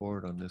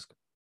Forward on this.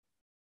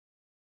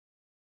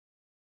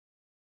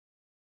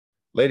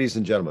 Ladies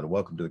and gentlemen,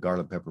 welcome to the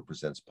Garland Pepper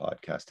Presents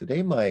podcast.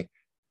 Today, my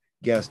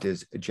guest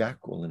is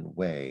Jacqueline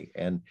Way,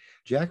 and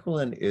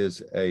Jacqueline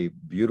is a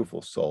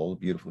beautiful soul, a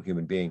beautiful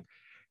human being,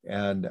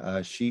 and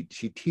she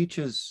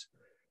teaches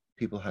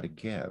people how to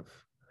give.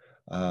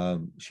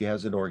 She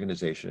has an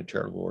organization, a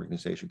charitable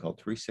organization called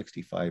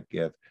 365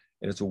 Give,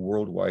 and it's a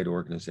worldwide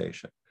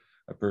organization.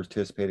 I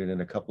participated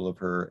in a couple of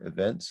her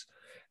events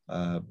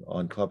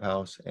on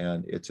Clubhouse,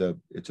 and it's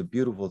a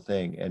beautiful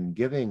thing. And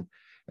giving,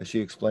 as she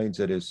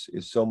explains it, is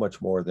so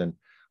much more than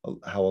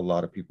how a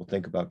lot of people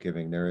think about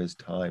giving. There is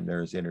time,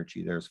 there is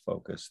energy, there's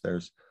focus,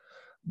 there's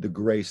the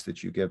grace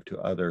that you give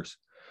to others,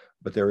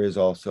 but there is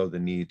also the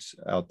needs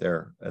out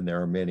there, and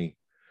there are many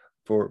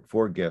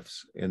for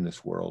gifts in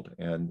this world.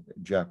 And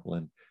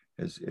Jacqueline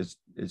has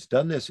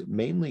done this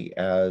mainly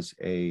as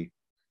a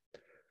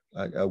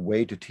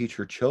way to teach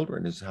her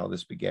children, is how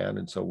this began.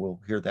 And so we'll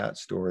hear that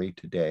story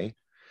today.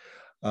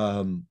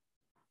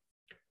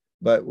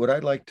 But what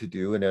I'd like to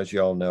do, and as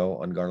you all know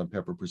on Garland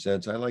Pepper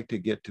Presents, I like to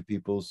get to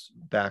people's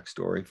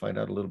backstory, find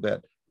out a little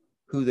bit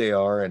who they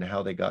are and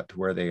how they got to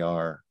where they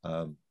are.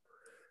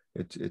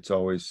 It's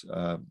always,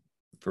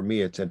 for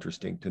me, it's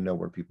interesting to know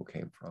where people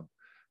came from.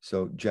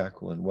 So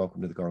Jacqueline,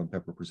 welcome to the Garland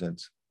Pepper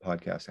Presents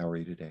podcast. How are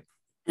you today?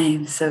 I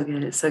am so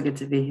good. It's so good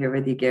to be here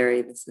with you,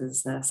 Gary. This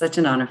is such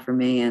an honor for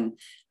me, and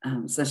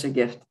such a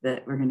gift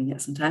that we're going to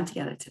get some time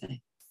together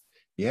today.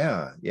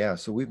 Yeah.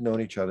 So we've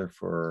known each other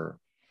for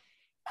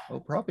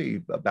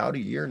probably about a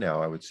year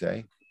now, I would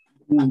say.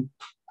 Mm.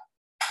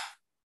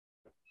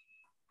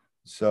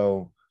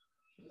 So,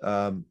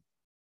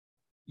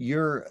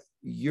 you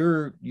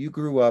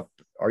grew up.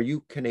 Are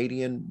you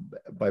Canadian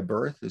by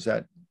birth? Is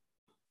that?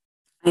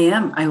 I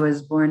am. I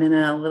was born in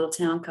a little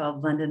town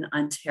called London,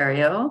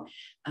 Ontario,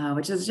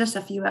 which is just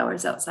a few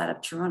hours outside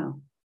of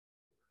Toronto.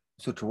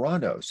 So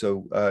Toronto.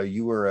 So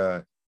you were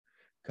a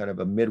kind of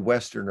a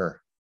Midwesterner.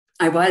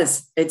 I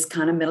was. It's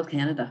kind of middle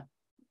Canada.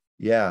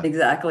 Yeah,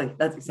 exactly.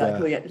 That's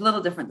exactly it. A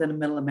little different than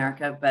middle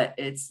America, but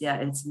it's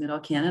middle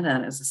Canada,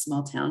 and it was a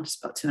small town,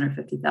 just about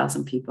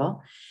 250,000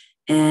 people.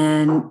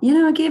 And,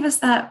 it gave us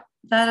that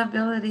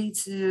ability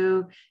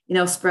to,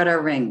 spread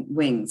our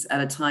wings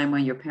at a time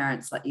when your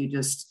parents let you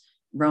just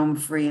roam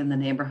free in the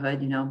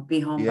neighborhood, be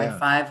home by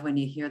 5 when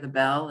you hear the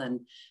bell,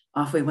 and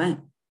off we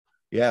went.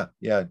 Yeah.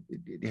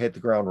 Hit the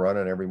ground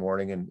running every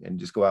morning and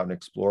just go out and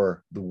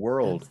explore the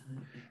world.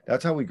 Absolutely.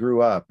 That's how we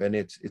grew up. And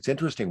it's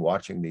interesting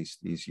watching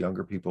these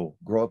younger people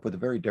grow up with a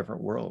very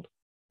different world.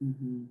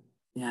 Mm-hmm.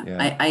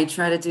 Yeah. I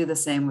try to do the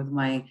same with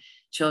my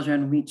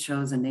children. We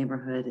chose a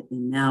neighborhood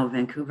in now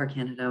Vancouver,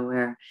 Canada,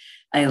 where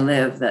I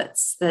live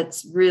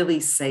that's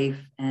really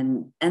safe,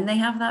 and they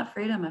have that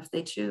freedom if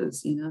they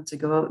choose, to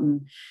go out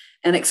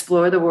and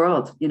explore the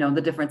world.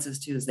 The difference is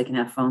too is they can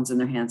have phones in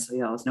their hands, so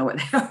you always know where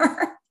they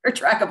are. They're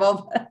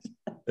trackable. But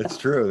it's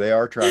true. They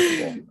are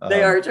trackable.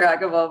 They are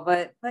trackable,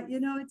 but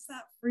it's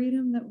that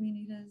freedom that we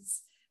need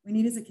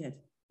as a kid.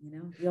 Be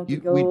able to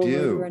go over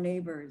to our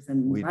neighbors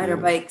and ride our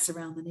bikes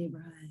around the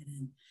neighborhood,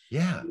 and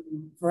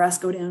for us,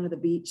 go down to the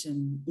beach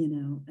and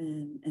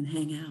and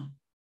hang out.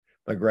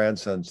 My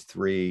grandson's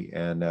 3,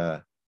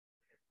 and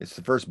it's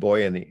the first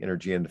boy in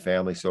the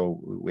family. So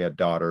we had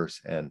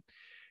daughters, and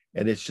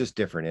it's just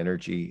different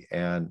energy.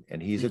 And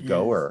he's a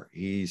goer.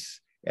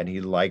 And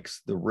he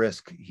likes the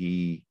risk.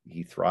 He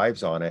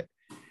thrives on it,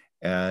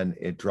 and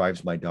it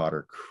drives my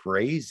daughter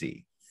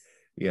crazy,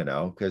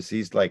 because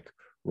he's like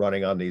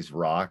running on these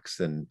rocks,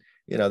 and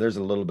there's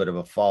a little bit of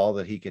a fall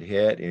that he could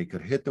hit, and he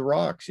could hit the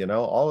rocks,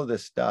 all of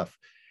this stuff.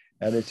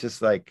 And it's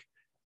just like,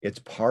 it's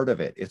part of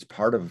it. It's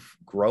part of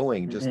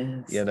growing. Just,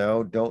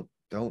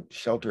 don't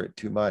shelter it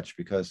too much,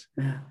 because,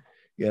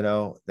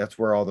 that's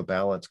where all the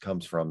balance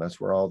comes from. That's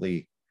where all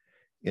the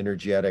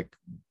energetic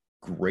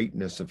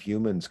greatness of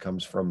humans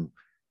comes from,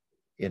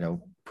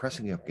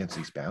 pressing up against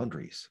these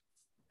boundaries.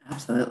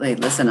 Absolutely.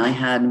 Listen, I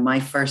had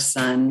my first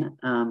son,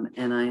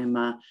 and I am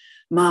a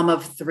mom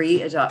of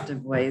 3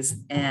 adoptive boys,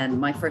 and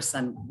my first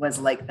son was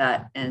like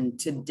that. And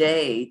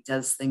today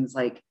does things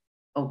like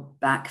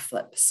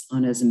backflips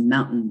on his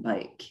mountain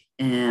bike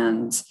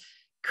and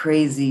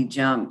crazy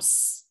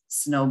jumps,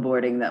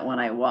 snowboarding, that when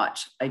I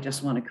watch, I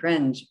just want to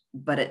cringe.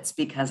 But it's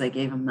because I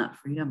gave him that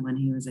freedom when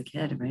he was a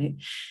kid, right?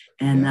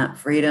 And that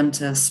freedom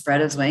to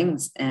spread his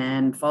wings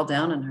and fall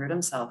down and hurt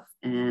himself.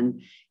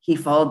 And he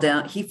falls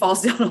down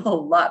a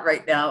lot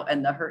right now,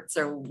 and the hurts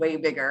are way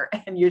bigger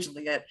and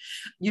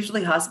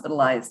usually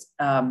hospitalized.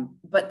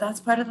 But that's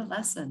part of the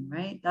lesson,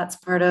 right? That's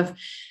part of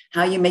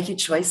how you make your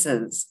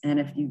choices. And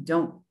if you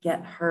don't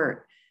get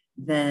hurt,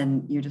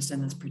 then you're just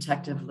in this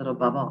protective little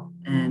bubble.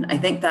 And I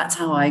think that's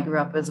how I grew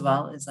up as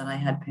well, is that I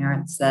had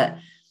parents that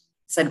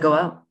said, go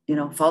out,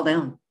 fall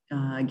down,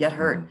 get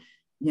hurt,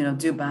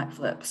 do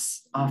backflips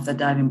off the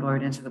diving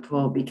board into the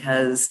pool,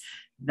 because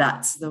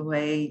that's the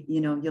way,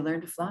 you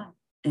learn to fly.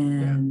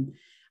 And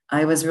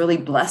I was really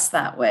blessed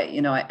that way.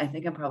 I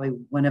think I'm probably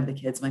one of the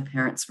kids. My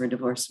parents were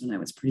divorced when I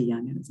was pretty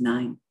young. I was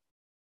 9.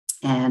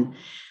 And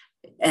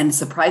And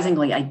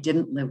surprisingly, I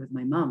didn't live with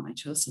my mom. I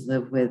chose to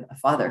live with a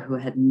father who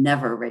had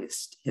never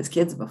raised his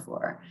kids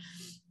before.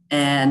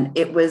 And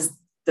it was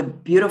the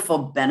beautiful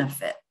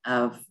benefit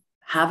of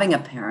having a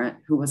parent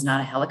who was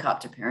not a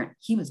helicopter parent.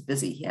 He was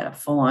busy. He had a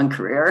full-on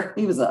career.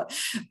 He was a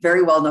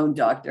very well-known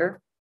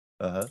doctor.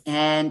 Uh-huh.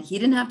 And he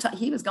didn't have time.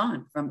 He was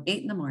gone from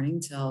 8 a.m.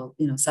 till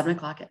 7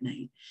 o'clock at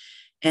night.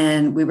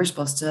 And we were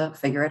supposed to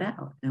figure it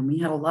out. And we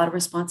had a lot of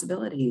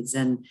responsibilities.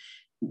 And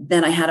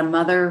then I had a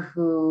mother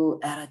who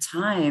at a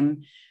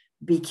time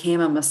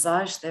became a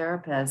massage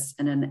therapist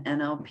and an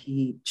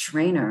NLP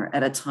trainer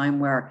at a time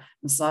where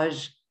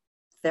massage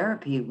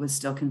therapy was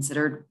still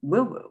considered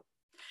woo-woo.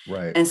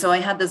 Right. And so I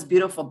had this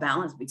beautiful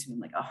balance between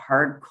like a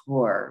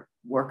hardcore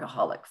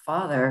workaholic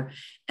father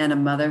and a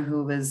mother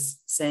who was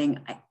saying,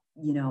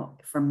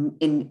 from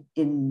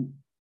in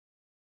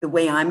the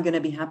way I'm going to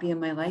be happy in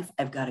my life,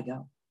 I've got to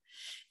go.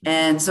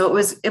 And so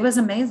it was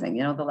amazing.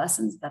 The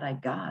lessons that I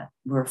got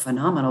were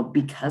phenomenal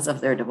because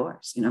of their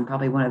divorce. I'm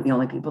probably one of the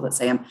only people that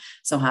say I'm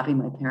so happy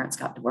my parents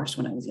got divorced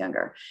when I was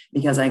younger,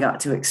 because I got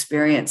to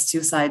experience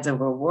two sides of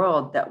a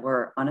world that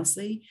were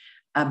honestly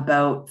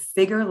about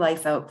figure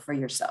life out for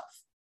yourself.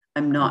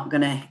 I'm not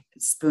going to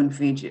spoon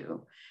feed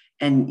you,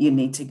 and you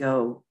need to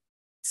go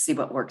see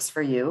what works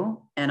for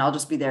you. And I'll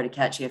just be there to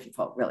catch you if you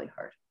fall really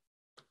hard.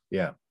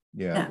 Yeah.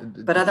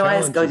 But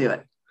otherwise, go do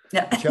it.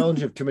 Yeah. The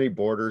challenge of too many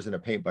borders in a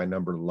paint by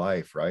number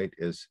life, right,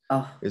 is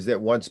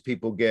that once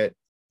people get,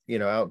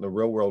 out in the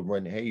real world,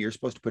 when, hey, you're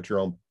supposed to put your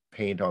own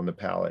paint on the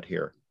palette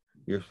here.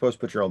 You're supposed to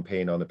put your own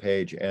paint on the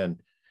page, and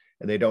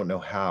they don't know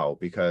how,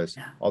 because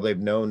all they've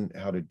known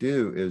how to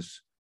do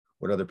is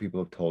what other people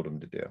have told them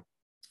to do.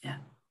 Yeah.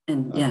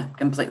 And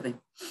completely.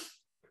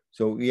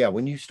 So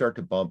when you start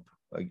to bump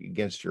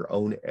against your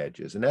own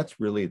edges, and that's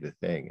really the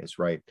thing is,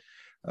 right,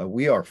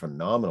 we are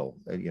phenomenal,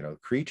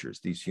 creatures,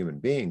 these human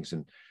beings.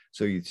 And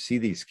so you see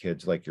these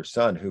kids like your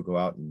son who go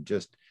out and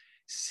just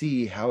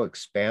see how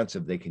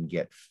expansive they can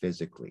get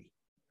physically,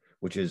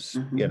 which is,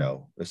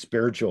 a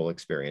spiritual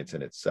experience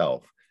in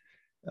itself,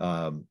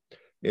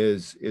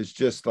 is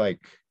just like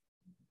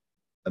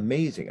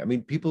amazing. I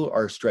mean, people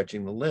are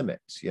stretching the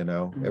limits,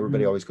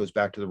 everybody always goes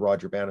back to the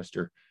Roger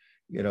Bannister,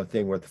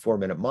 thing with the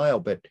 4-minute mile,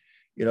 but,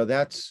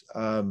 that's,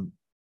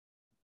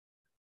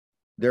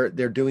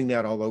 they're doing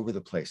that all over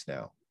the place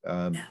now.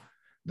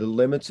 The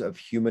limits of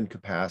human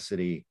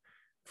capacity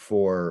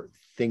for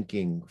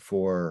thinking,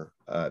 for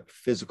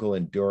physical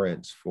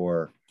endurance,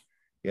 for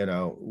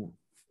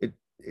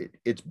it's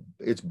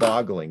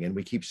boggling, and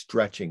we keep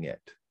stretching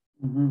it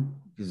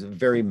because it's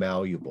very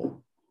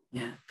malleable.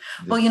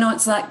 Well,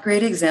 it's that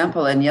great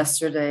example. And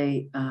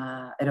yesterday,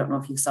 I don't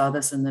know if you saw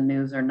this in the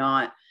news or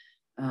not,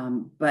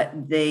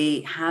 but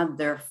they had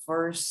their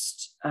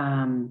first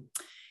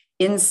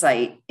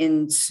insight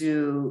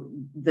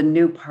into the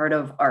new part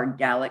of our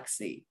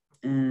galaxy.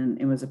 And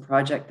it was a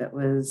project that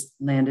was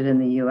landed in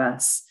the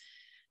US.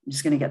 I'm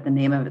just going to get the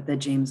name of it, the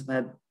James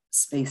Webb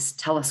Space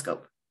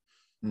Telescope.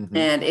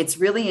 And it's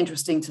really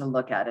interesting to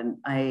look at. And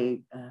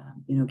I,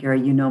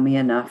 Gary, you know me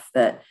enough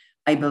that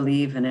I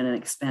believe in an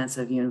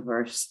expansive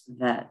universe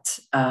that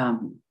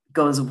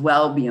goes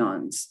well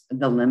beyond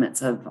the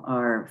limits of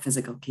our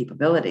physical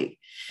capability.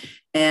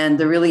 And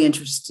the really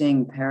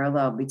interesting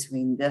parallel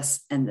between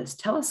this and this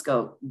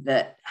telescope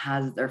that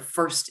has their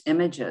first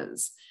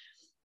images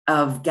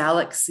of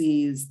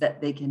galaxies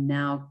that they can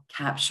now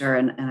capture.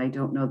 And I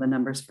don't know the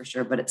numbers for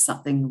sure, but it's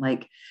something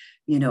like,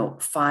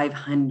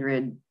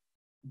 500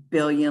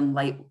 billion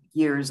light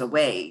years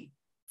away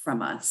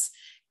from us.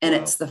 And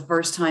it's the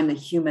first time the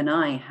human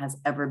eye has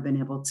ever been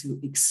able to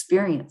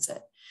experience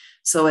it.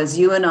 So as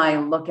you and I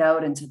look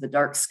out into the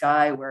dark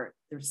sky where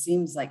there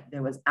seems like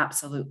there was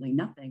absolutely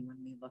nothing, when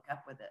we look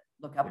up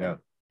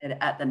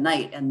at the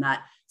night, and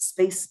that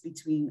space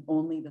between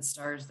only the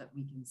stars that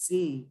we can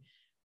see,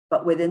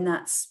 but within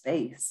that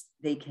space,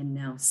 they can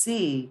now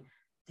see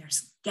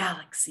there's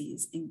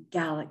galaxies and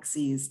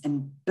galaxies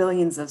and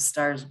billions of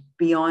stars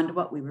beyond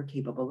what we were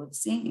capable of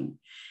seeing.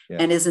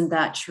 And isn't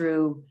that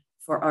true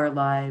for our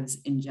lives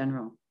in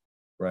general?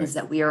 Right. Is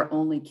that we are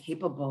only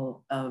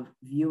capable of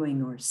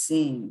viewing or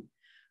seeing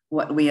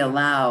what we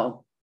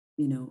allow,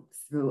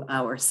 through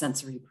our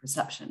sensory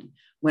perception,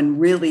 when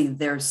really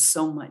there's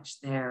so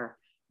much there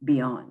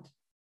beyond.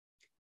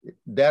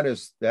 That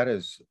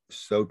is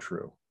so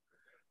true.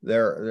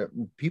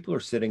 People are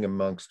sitting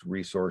amongst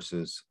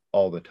resources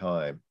all the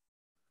time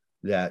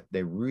that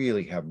they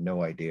really have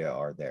no idea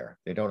are there.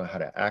 They don't know how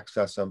to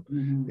access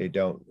them. They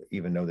don't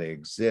even know they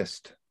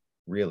exist,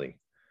 really.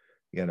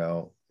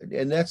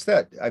 And that's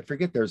that. I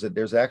forget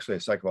there's actually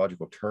a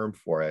psychological term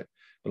for it,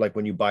 but like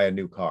when you buy a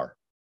new car,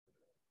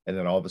 and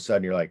then all of a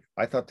sudden you're like,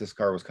 I thought this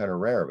car was kind of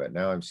rare, but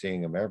now I'm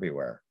seeing them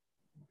everywhere.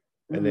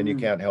 And then you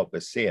can't help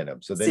but seeing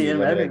them. So then you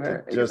limit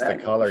it to just the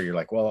color. You're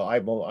like, well,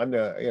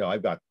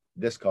 I've got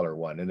this color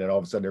one. And then all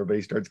of a sudden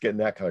everybody starts getting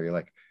that color. You're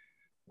like,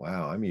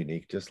 wow, I'm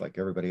unique, just like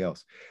everybody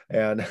else.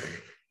 And,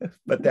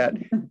 but that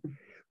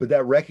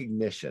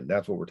recognition,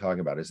 that's what we're talking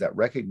about, is that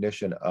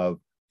recognition of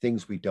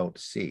things we don't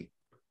see.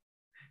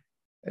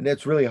 And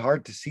it's really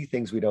hard to see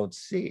things we don't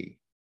see.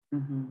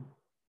 Mm-hmm.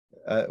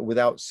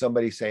 without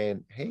somebody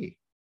saying, hey,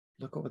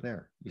 look over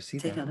there. You see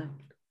Take that? a look.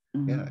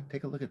 Mm-hmm. Yeah,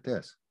 take a look at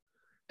this.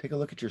 Take a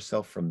look at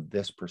yourself from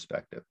this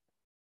perspective.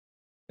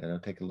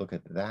 Take a look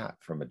at that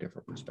from a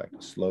different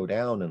perspective. Slow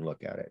down and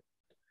look at it.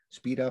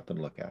 Speed up and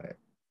look at it.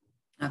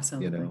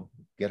 Absolutely.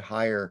 Get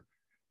higher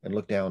and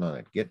look down on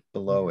it. Get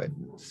below it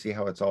and see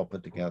how it's all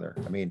put together.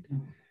 I mean,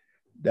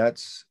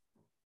 that's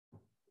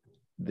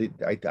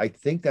I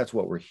think that's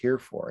what we're here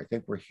for. I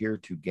think we're here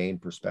to gain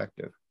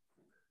perspective.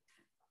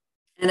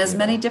 And as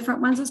many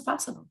different ones as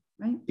possible,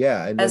 right?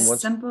 Yeah. And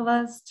as simple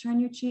as turn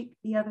your cheek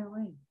the other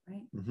way,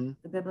 right? Mm-hmm.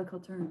 The biblical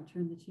turn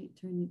the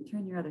cheek,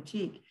 turn your other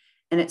cheek.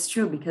 And it's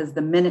true, because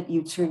the minute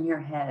you turn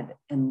your head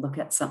and look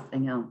at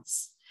something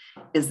else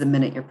is the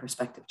minute your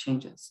perspective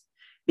changes.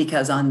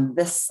 Because on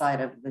this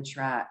side of the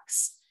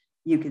tracks,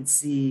 you could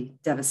see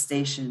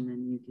devastation,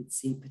 and you could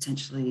see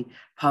potentially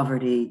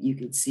poverty, you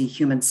could see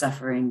human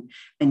suffering,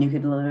 and you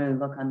could literally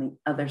look on the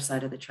other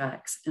side of the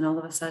tracks, and all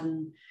of a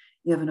sudden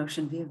you have an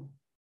ocean view,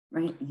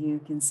 right?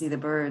 You can see the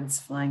birds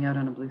flying out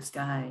on a blue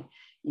sky.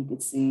 You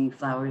could see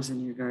flowers in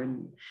your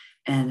garden,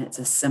 and it's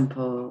as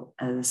simple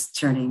as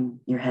turning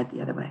your head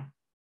the other way.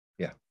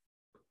 Yeah.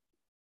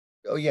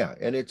 Oh yeah.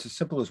 And it's as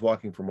simple as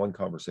walking from one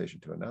conversation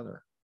to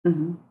another.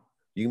 Mm-hmm.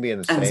 You can be in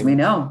the same, as we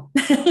know,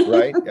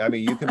 right? I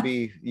mean, you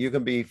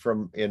can be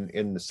from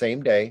in the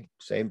same day,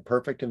 same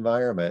perfect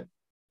environment,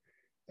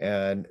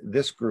 and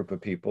this group of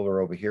people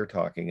are over here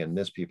talking, and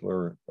this people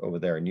are over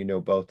there,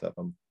 and both of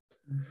them.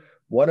 Mm-hmm.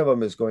 One of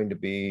them is going to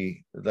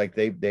be like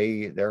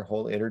their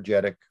whole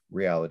energetic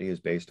reality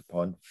is based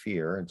upon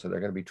fear, and so they're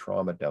going to be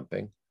trauma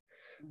dumping.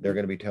 Mm-hmm. They're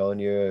going to be telling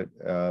you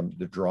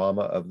the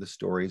drama of the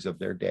stories of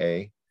their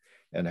day,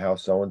 and how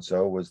so and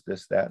so was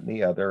this, that, and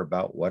the other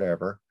about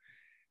whatever.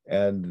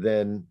 And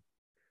then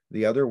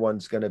the other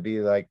one's going to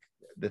be like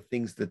the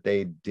things that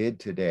they did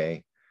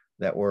today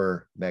that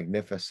were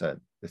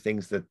magnificent, the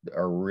things that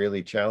are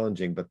really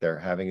challenging, but they're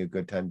having a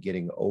good time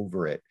getting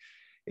over it.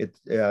 It's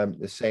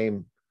the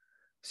same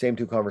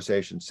two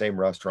conversations, same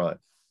restaurant,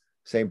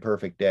 same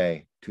perfect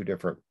day, two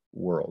different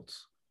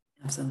worlds.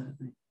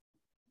 Absolutely.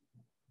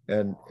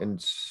 And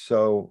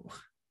so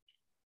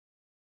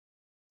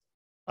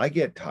I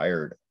get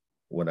tired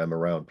when I'm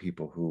around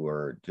people who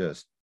are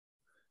just,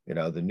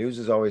 the news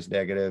is always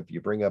negative.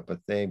 You bring up a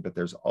thing, but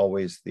there's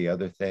always the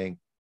other thing.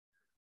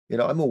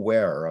 I'm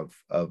aware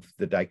of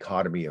the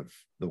dichotomy of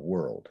the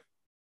world.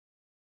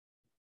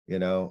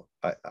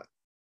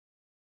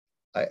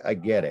 I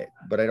get it,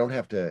 but I don't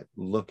have to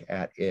look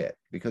at it,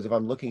 because if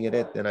I'm looking at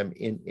it, then I'm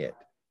in it.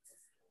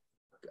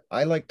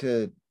 I like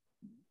to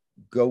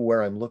go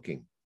where I'm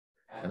looking,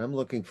 and I'm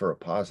looking for a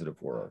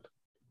positive world.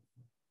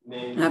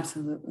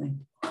 Absolutely.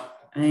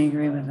 I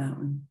agree with that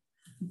one.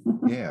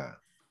 Yeah.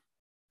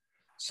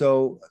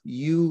 So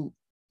you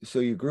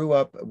grew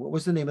up, what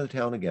was the name of the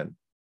town again?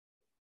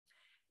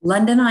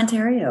 London,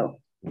 Ontario.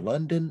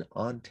 London,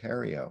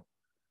 Ontario.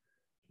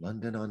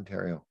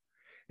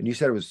 And you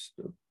said it was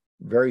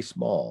very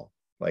small,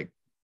 like.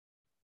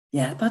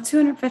 Yeah, about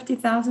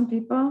 250,000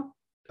 people.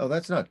 Oh,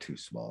 that's not too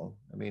small.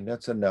 I mean,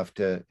 that's enough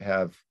to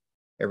have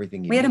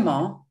everything you need. We had a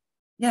mall.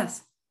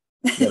 Yes.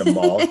 You had a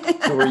mall.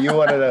 So were you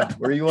one of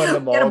the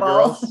mall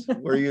girls? Did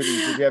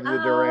you have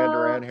the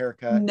Duran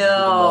haircut?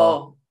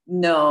 No,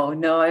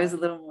 I was a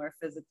little more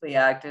physically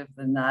active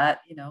than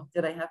that.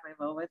 Did I have my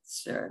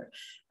moments? Sure.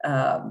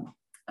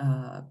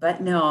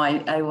 But no,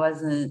 I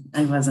wasn't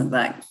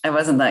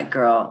that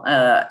girl.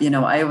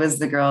 I was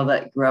the girl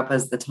that grew up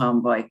as the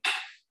tomboy.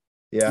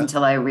 Yeah.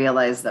 Until I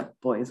realized that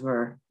boys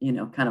were,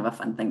 kind of a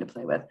fun thing to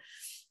play with.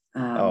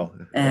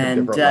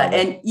 And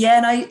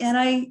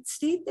I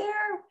stayed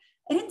there.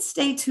 I didn't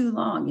stay too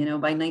long.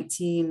 By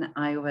 19,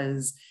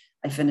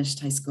 I finished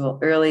high school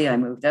early. I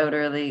moved out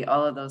early,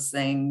 all of those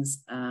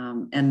things.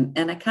 And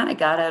I kind of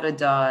got out of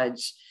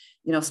Dodge.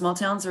 Small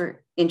towns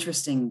are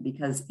interesting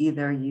because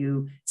either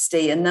you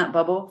stay in that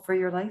bubble for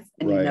your life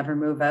and you never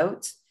move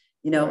out,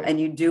 and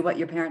you do what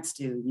your parents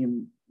do.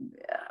 You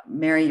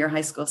marry your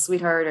high school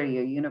sweetheart or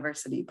your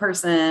university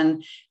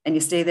person, and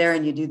you stay there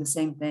and you do the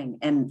same thing.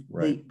 And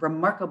the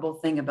remarkable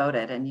thing about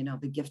it, and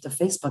the gift of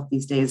Facebook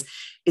these days,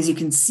 is you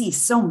can see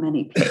so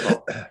many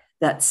people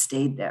that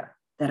stayed there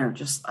that are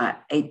just,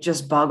 it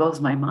just boggles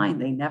my mind.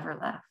 They never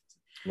left.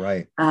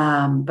 Right.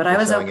 But I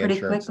was out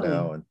pretty quickly.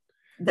 Now and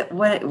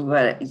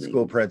what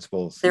school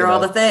principals? They're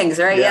all the things,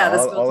 right? Yeah,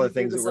 all the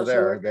things that were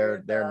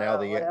there. They're now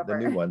the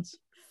new ones.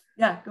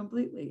 Yeah,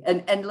 completely.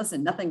 And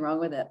listen, nothing wrong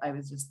with it. I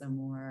was just the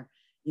more,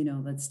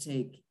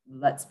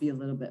 let's be a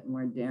little bit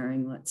more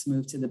daring. Let's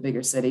move to the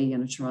bigger city.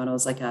 Toronto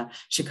is like a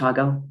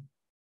Chicago.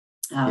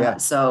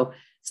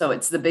 So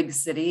it's the big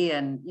city,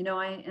 and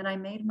I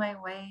made my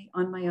way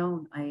on my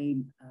own. I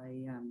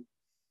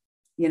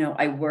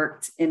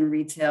worked in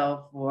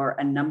retail for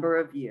a number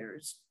of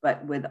years,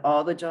 but with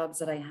all the jobs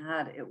that I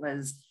had, it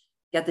was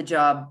get the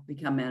job,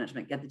 become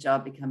management, get the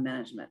job, become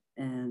management.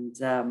 And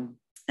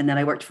then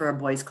I worked for a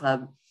boys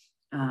club,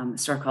 a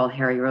store called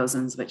Harry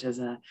Rosen's, which is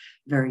a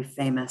very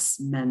famous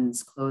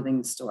men's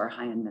clothing store,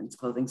 high-end men's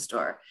clothing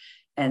store.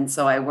 And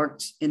so I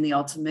worked in the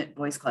ultimate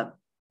boys club.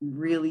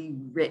 really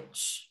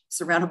rich,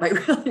 surrounded by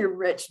really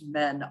rich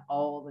men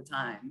all the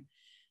time.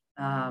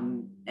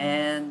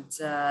 And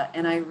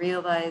I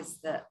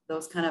realized that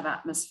those kind of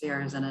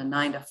atmospheres and a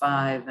 9 to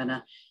 5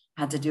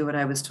 had to do what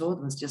I was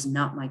told was just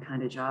not my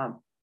kind of job.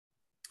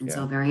 And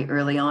so very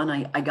early on,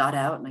 I got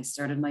out and I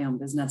started my own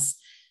business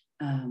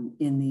in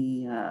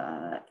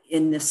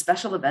the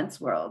special events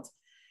world.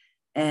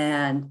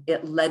 And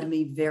it led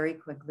me very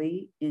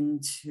quickly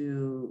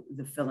into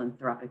the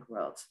philanthropic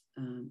world.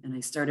 And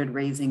I started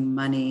raising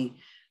money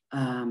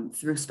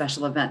through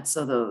special events.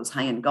 So those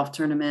high-end golf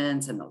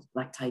tournaments and those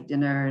black tie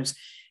dinners.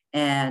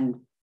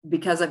 And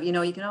because of, you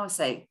can always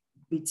say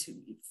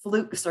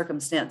fluke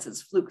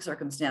circumstances.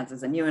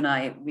 And you and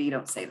I, we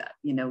don't say that.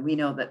 We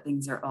know that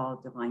things are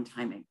all divine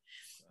timing.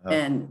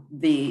 And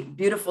the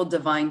beautiful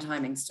divine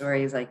timing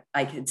stories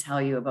I could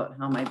tell you about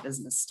how my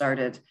business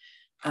started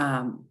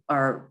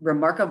are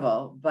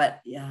remarkable.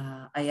 But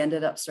I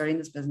ended up starting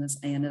this business.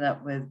 I ended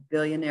up with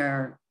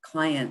billionaire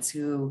clients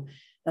who,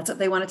 that's what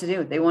they wanted to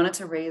do. They wanted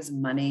to raise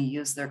money,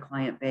 use their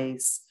client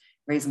base,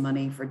 raise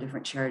money for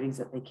different charities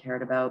that they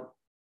cared about.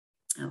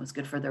 It was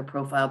good for their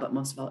profile, but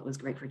most of all, it was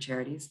great for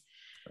charities.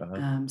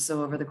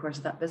 So over the course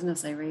of that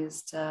business, I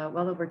raised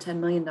well over $10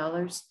 million,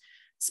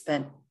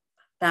 spent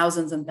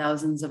thousands and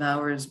thousands of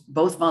hours,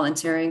 both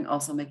volunteering,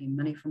 also making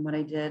money from what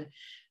I did.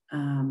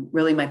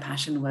 Really, my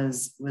passion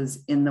was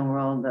in the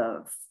world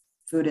of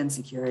food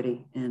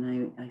insecurity.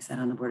 And I sat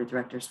on the board of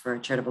directors for a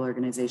charitable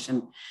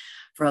organization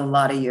for a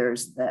lot of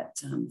years that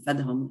fed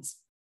the homeless.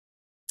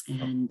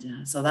 And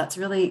so that's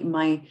really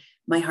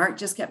my heart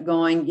just kept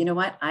going. You know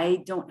what?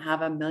 I don't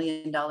have $1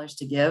 million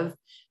to give,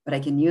 but I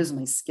can use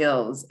my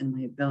skills and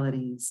my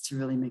abilities to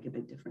really make a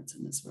big difference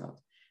in this world.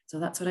 So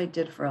that's what I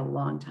did for a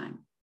long time.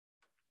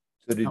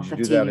 So did you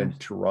do that in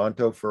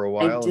Toronto for a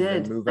while? I did.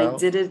 And then move out? I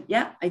did it.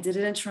 Yeah, I did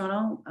it in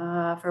Toronto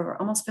for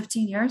almost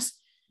 15 years.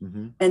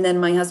 And then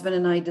my husband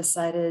and I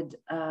decided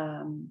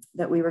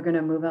that we were going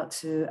to move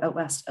out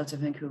west, out to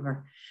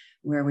Vancouver,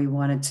 where we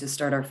wanted to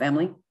start our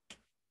family.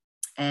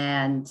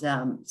 And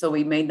so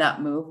we made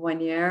that move one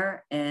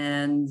year,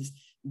 and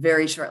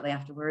very shortly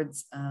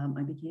afterwards,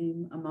 I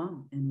became a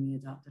mom, and we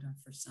adopted our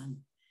first son.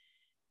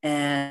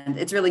 And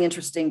it's really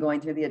interesting going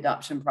through the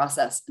adoption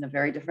process, in a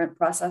very different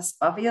process,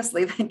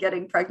 obviously, than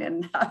getting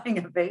pregnant and having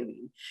a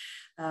baby.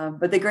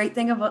 But the great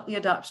thing about the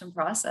adoption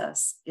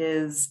process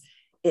is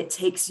it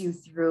takes you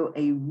through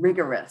a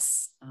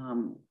rigorous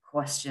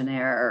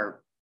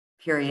questionnaire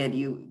period.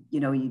 You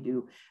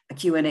do a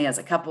Q&A as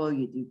a couple,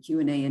 you do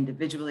Q&A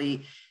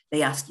individually.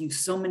 They ask you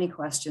so many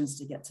questions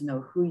to get to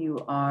know who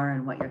you are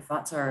and what your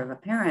thoughts are of a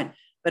parent,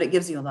 but it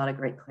gives you a lot of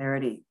great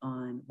clarity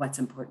on what's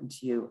important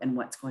to you and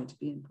what's going to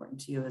be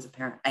important to you as a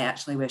parent. I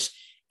actually wish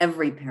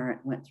every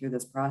parent went through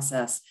this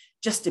process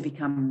just to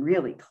become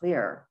really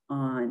clear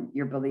on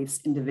your beliefs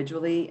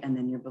individually and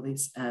then your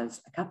beliefs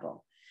as a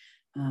couple,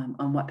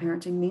 on what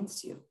parenting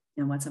means to you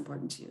and what's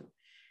important to you.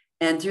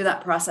 And through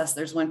that process,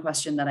 there's one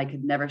question that I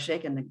could never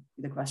shake. And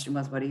the question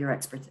was, what are your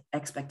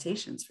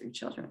expectations for your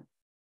children?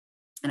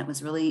 And it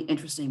was really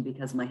interesting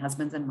because my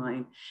husband's and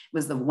mine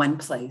was the one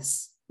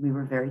place we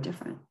were very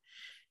different.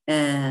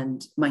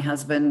 And my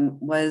husband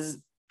was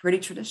pretty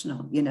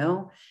traditional,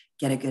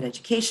 get a good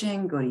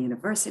education, go to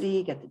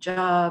university, get the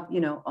job,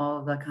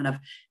 all the kind of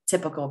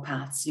typical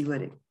paths you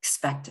would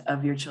expect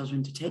of your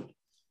children to take,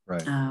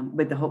 right?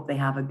 With the hope they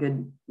have a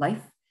good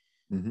life.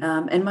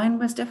 And mine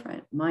was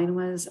different. Mine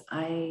was,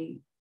 I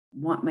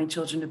want my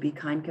children to be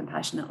kind,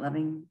 compassionate,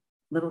 loving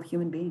little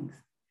human beings.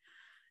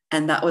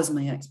 And that was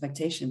my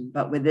expectation.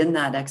 But within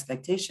that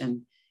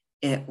expectation,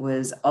 it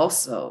was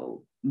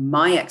also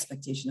my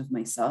expectation of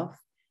myself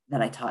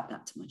that I taught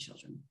that to my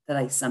children, that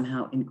I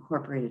somehow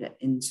incorporated it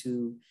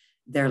into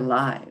their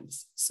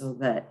lives so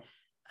that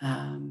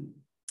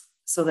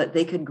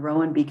they could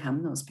grow and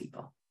become those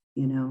people.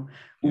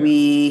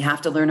 We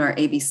have to learn our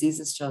ABCs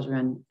as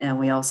children, and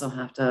we also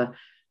have to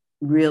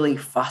really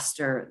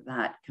foster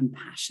that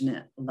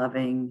compassionate,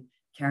 loving,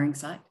 caring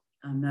side,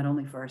 not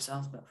only for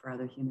ourselves, but for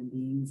other human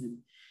beings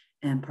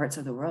and parts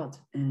of the world.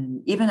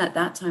 And even at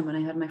that time, when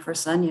I had my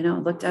first son,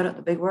 looked out at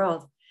the big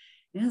world,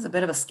 it was a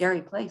bit of a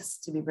scary place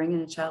to be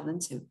bringing a child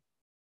into.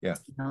 Yeah.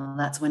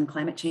 That's when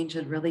climate change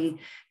had really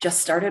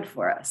just started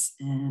for us.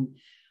 And,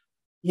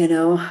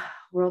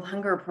 world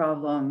hunger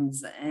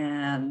problems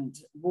and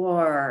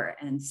war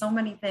and so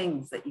many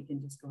things that you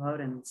can just go out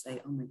and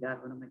say, oh my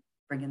God, what am I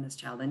bringing this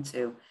child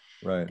into?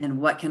 Right. And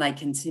what can I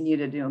continue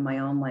to do in my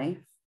own life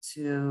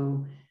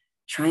to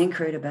try and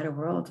create a better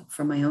world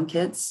for my own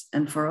kids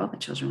and for all the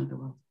children of the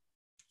world?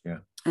 Yeah.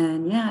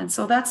 And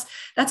so that's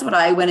what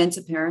I went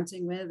into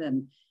parenting with.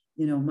 And,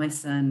 my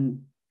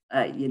son,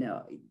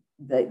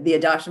 the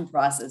adoption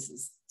process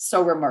is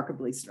so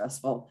remarkably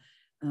stressful.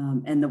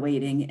 And the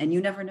waiting, and you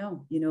never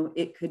know,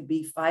 it could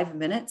be 5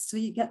 minutes till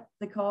you get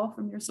the call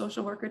from your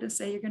social worker to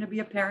say you're going to be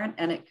a parent,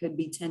 and it could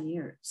be 10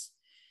 years.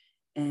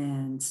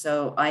 And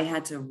so I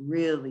had to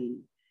really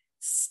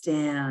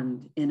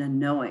stand in a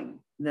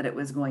knowing that it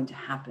was going to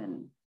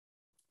happen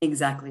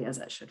exactly as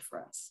it should for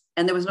us.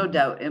 And there was no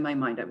doubt in my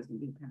mind I was going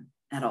to be a parent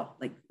at all,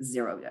 like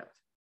zero doubt.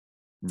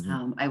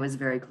 I was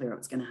very clear it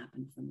was going to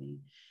happen for me.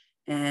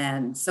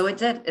 And so it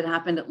did. It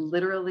happened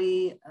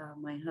literally,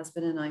 my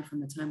husband and I, from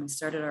the time we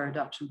started our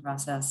adoption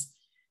process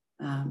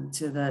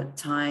to the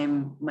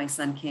time my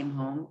son came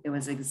home, it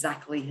was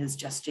exactly his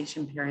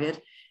gestation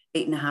period,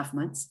 8.5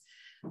 months.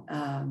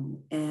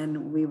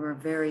 And we were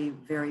very,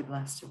 very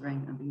blessed to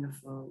bring a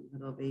beautiful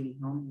little baby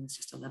home. He was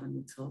just 11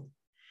 weeks old.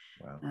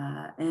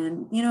 Wow.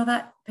 And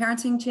that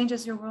parenting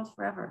changes your world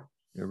forever.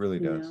 It really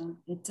does.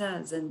 It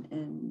does.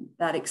 And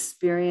that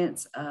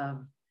experience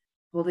of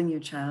holding your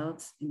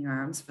child in your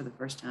arms for the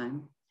first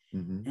time.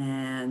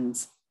 And,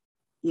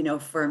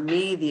 for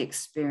me, the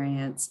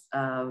experience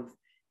of,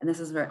 and this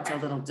is where it's a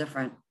little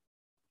different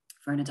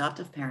for an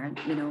adoptive parent,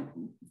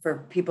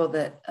 for people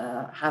that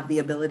have the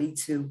ability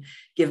to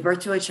give birth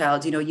to a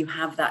child, you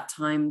have that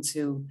time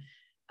to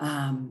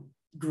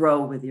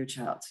grow with your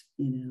child,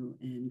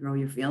 and grow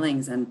your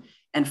feelings.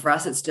 And for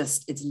us,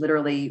 it's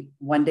literally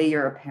one day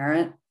you're a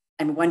parent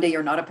and one day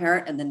you're not a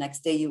parent and the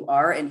next day you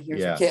are, and here's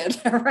your kid,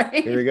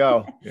 right? Here you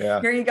go. Yeah.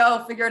 Here you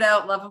go. Figure it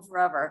out. Love them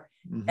forever.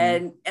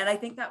 And I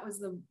think that was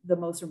the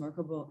most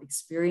remarkable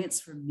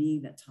experience for me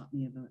that taught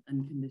me about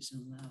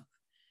unconditional love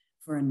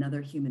for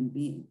another human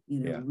being.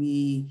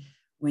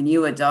 When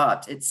you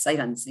adopt, it's sight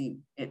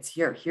unseen. It's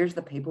here's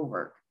the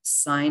paperwork,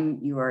 sign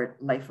your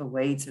life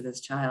away to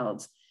this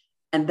child,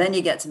 and then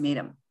you get to meet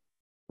him.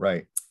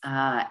 Right.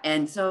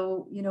 And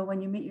so,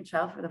 when you meet your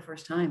child for the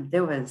first time,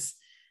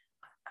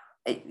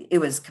 it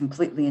was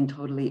completely and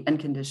totally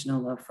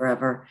unconditional love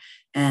forever.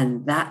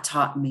 And that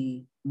taught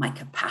me my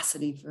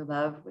capacity for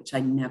love, which I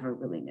never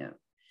really knew.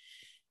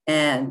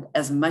 And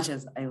as much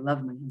as I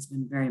love my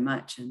husband very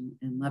much and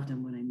loved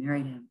him when I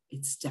married him,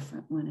 it's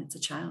different when it's a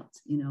child.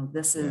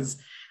 This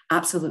is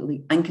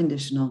absolutely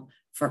unconditional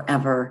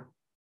forever,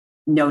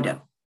 no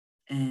doubt.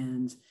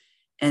 And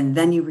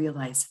then you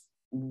realize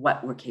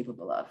what we're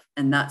capable of.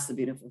 And that's the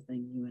beautiful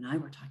thing you and I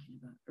were talking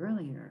about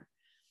earlier,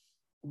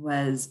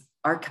 was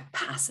our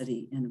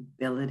capacity and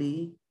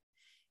ability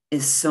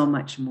is so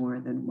much more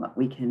than what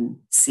we can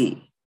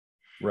see.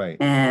 Right.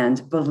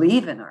 And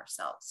believe in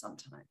ourselves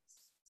sometimes.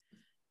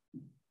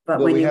 But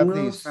well, when we you have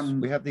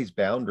move we have these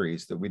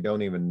boundaries that we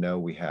don't even know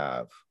we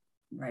have.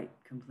 Right,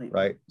 completely.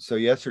 Right. So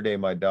yesterday,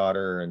 my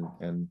daughter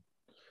and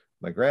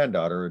my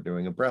granddaughter are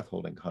doing a breath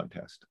holding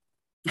contest.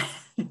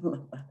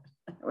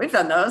 We've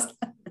done those.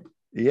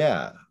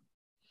 Yeah.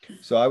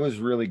 So I was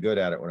really good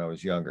at it when I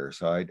was younger.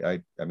 So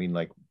I mean,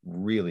 like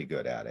really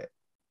good at it,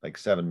 like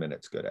 7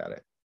 minutes good at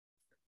it,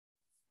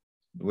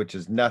 which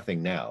is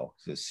nothing now.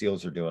 The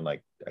SEALs are doing I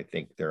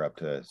think they're up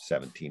to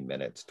 17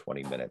 minutes,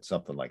 20 minutes,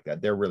 something like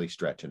that. They're really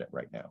stretching it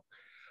right now.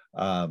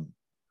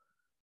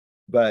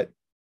 But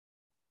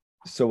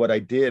so what I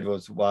did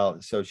was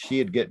so she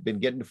had been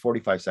getting to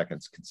 45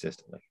 seconds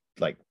consistently,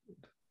 like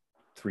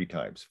 3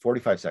 times,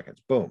 45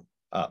 seconds, boom,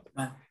 up.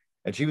 Wow.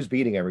 And she was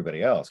beating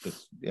everybody else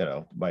because,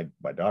 my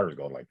daughter's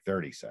going like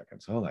 30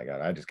 seconds. Oh my God,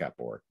 I just got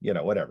bored,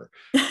 whatever.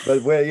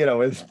 But when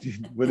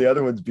the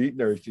other one's beating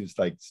her, she just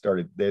they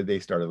started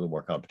a little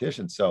more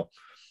competition. So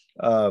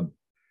I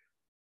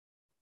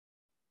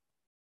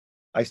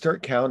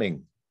start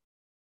counting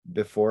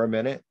before a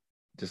minute,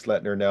 just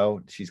letting her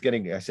know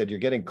I said, you're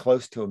getting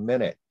close to a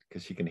minute,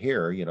 because she can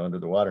hear her, under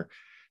the water.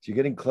 So you're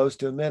getting close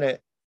to a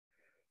minute.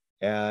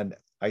 And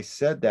I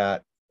said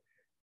that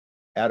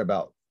at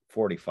about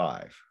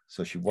 45.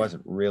 So she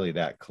wasn't really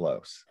that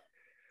close.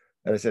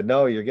 And I said,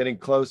 no, you're getting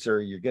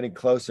closer. You're getting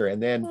closer.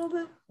 And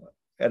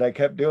I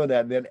kept doing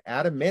that. And then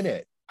at a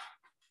minute,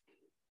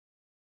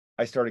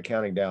 I started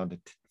counting down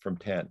from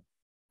 10.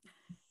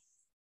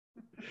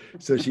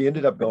 So she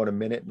ended up going 1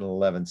 minute and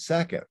 11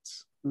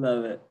 seconds.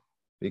 Love it.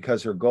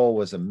 Because her goal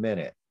was a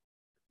minute.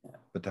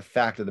 But the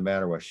fact of the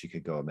matter was she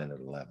could go 1 minute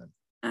 11.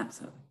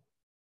 Absolutely.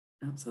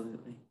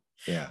 Absolutely.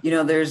 Yeah.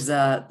 There's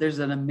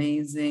an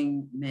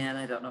amazing man.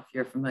 I don't know if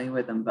you're familiar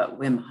with him, but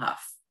Wim Hof.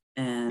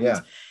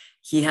 And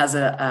he has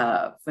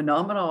a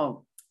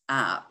phenomenal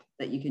app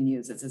that you can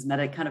use. It's his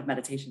kind of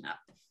meditation app.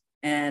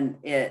 And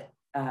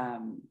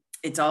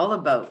it's all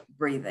about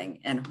breathing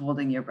and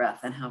holding your breath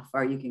and how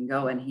far you can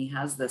go. And he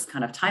has this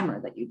kind of timer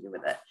that you do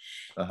with it.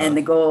 And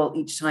the goal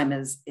each time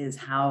is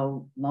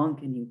how long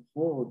can you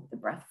hold the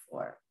breath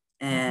for?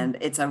 And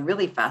it's a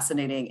really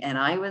fascinating, and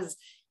I was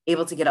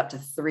able to get up to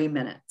 3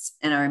 minutes.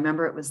 And I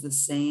remember it was the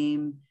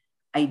same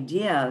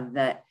idea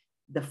that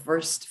the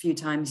first few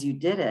times you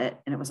did it,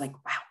 and it was like,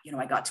 wow,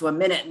 I got to 1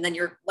 minute, and then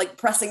you're like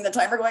pressing the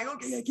timer going,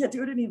 okay, I can't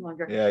do it any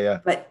longer. Yeah.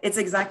 But it's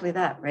exactly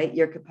that, right?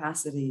 Your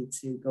capacity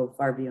to go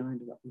far beyond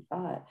what we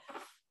thought,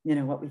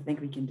 what we think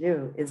we can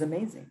do is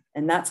amazing.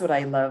 And that's what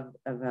I love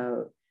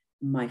about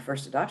my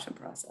first adoption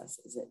process,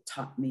 is it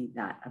taught me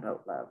that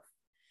about love.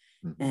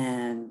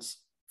 And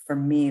for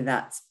me,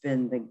 that's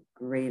been the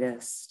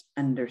greatest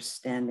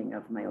understanding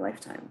of my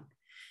lifetime,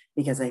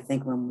 because I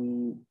think when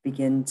we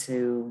begin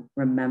to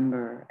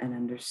remember and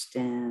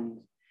understand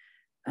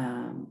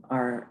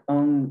our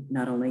own,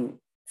 not only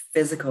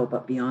physical,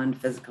 but beyond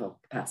physical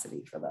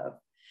capacity for love,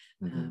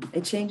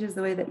 it changes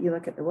the way that you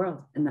look at the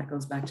world. And that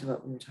goes back to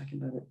what we were talking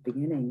about at the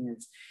beginning,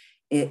 is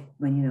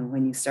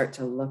when you start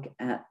to look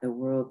at the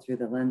world through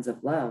the lens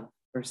of love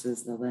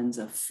versus the lens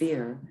of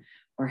fear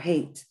or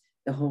hate,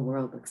 the whole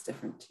world looks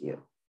different to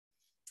you.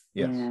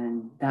 Yes.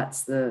 And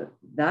that's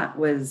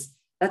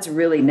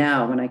really,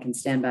 now when I can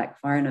stand back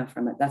far enough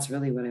from it, that's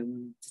really what I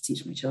wanted to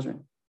teach my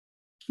children,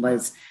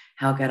 was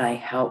how could I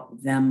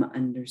help them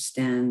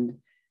understand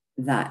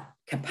that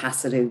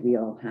capacity we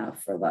all have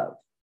for love.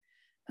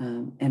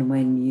 And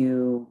when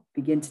you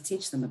begin to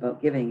teach them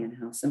about giving and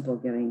how simple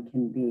giving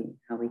can be,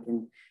 how we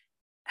can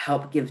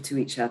help give to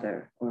each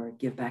other or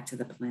give back to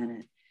the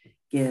planet,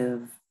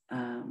 give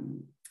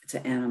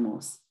to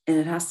animals. And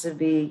it has to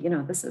be,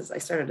 I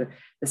started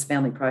this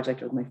family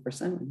project with my first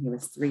son when he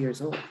was 3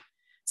 years old.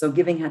 So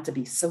giving had to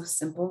be so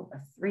simple, a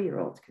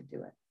 3-year-old could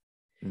do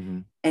it. Mm-hmm.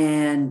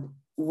 And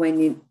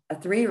when a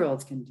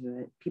 3-year-old can do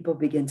it, people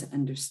begin to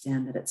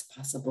understand that it's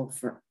possible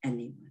for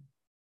anyone,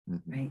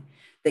 mm-hmm. right?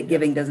 That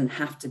giving doesn't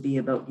have to be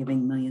about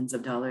giving millions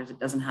of dollars. It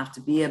doesn't have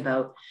to be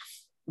about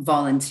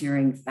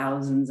volunteering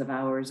thousands of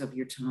hours of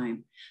your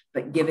time,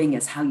 but giving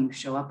is how you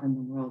show up in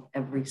the world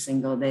every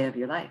single day of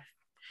your life.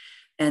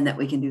 And that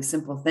we can do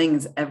simple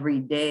things every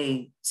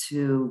day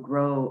to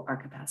grow our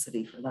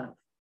capacity for love,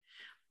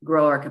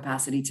 grow our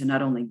capacity to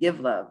not only give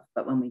love,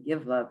 but when we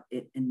give love,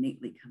 it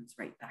innately comes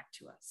right back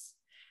to us.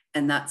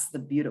 And that's the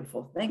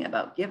beautiful thing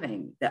about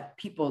giving that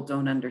people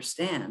don't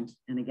understand.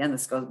 And again,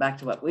 this goes back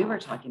to what we were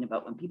talking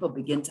about. When people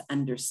begin to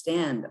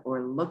understand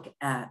or look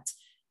at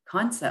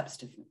concepts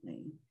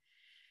differently,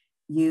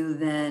 you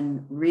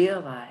then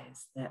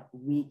realize that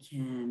we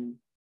can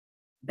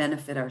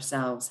benefit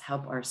ourselves,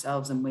 help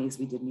ourselves in ways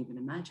we didn't even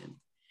imagine.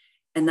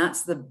 And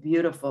that's the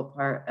beautiful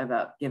part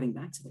about giving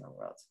back to the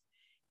world,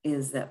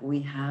 is that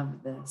we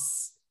have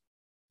this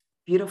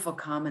beautiful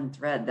common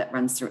thread that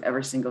runs through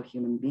every single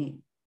human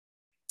being.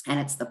 And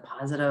it's the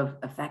positive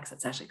effects.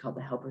 It's actually called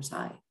the helper's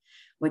high,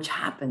 which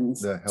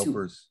happens. The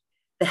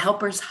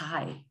helper's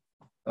high.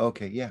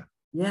 Okay, yeah.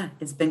 Yeah,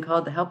 it's been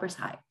called the helper's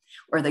high,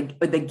 or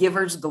the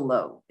giver's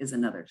glow is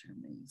another term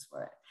they use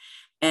for it.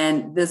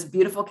 And this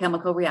beautiful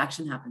chemical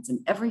reaction happens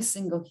in every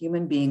single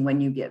human being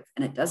when you give.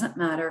 And it doesn't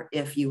matter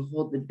if you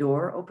hold the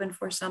door open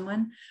for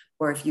someone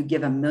or if you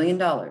give $1 million,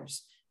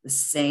 the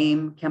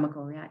same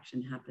chemical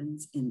reaction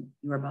happens in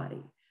your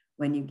body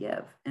when you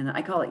give. And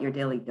I call it your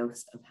daily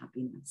dose of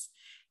happiness.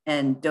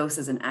 And DOSE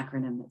is an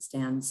acronym that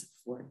stands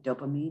for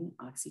dopamine,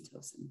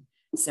 oxytocin,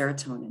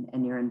 serotonin,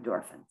 and your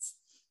endorphins.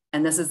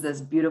 And this is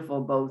this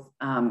beautiful both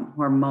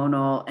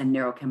hormonal and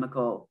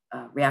neurochemical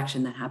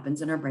reaction that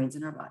happens in our brains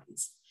and our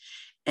bodies.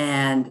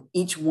 And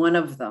each one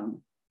of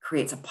them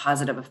creates a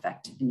positive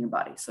effect in your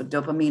body. So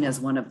dopamine is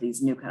one of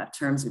these new kind of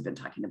terms we've been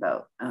talking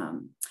about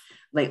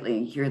lately.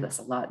 You hear this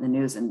a lot in the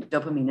news, and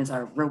dopamine is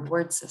our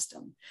reward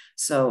system.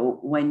 So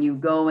when you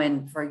go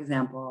in, for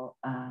example,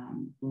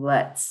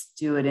 let's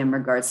do it in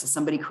regards to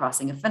somebody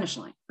crossing a finish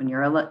line. When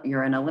you're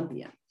an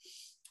Olympian,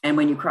 and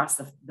when you cross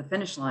the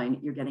finish line,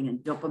 you're getting a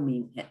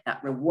dopamine hit,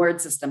 that reward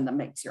system that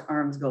makes your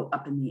arms go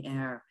up in the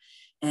air,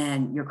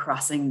 and you're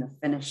crossing the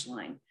finish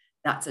line.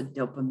 That's a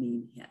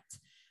dopamine hit.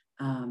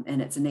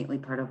 And it's innately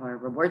part of our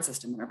reward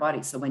system in our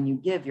body. So when you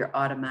give, you're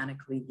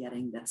automatically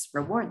getting this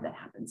reward that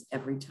happens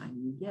every time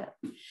you give.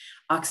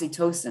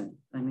 Oxytocin,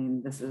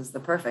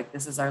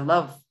 this is our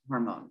love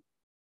hormone.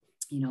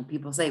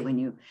 People say when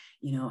you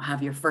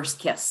have your first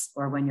kiss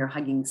or when you're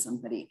hugging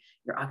somebody,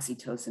 your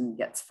oxytocin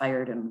gets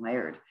fired and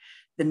wired.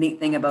 The neat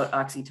thing about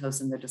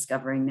oxytocin they're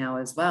discovering now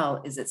as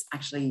well is it's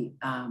actually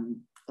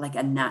like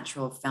a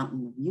natural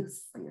fountain of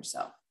youth for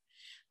yourself.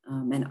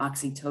 And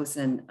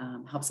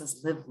oxytocin helps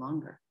us live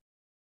longer.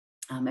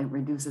 It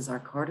reduces our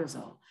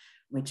cortisol,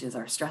 which is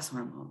our stress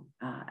hormone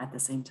at the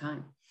same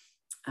time.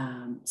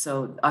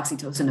 So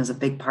oxytocin is a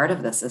big part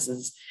of this. This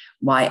is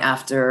why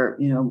after,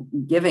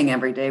 giving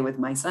every day with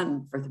my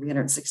son for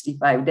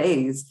 365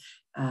 days,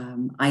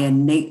 I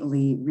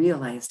innately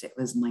realized it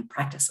was my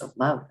practice of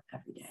love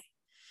every day.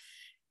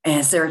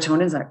 And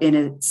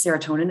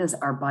serotonin is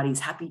our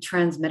body's happy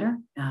transmitter.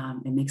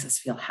 It makes us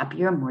feel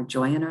happier, more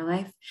joy in our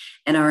life.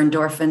 And our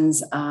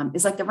endorphins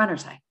is like the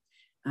runner's high.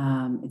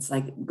 It's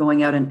like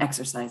going out and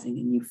exercising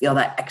and you feel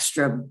that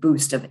extra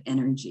boost of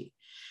energy.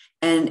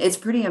 And it's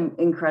pretty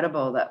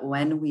incredible that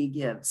when we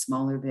give,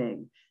 small or big,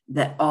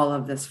 that all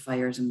of this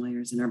fires and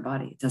wires in our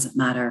body. It doesn't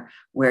matter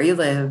where you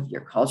live,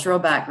 your cultural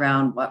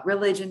background, what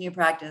religion you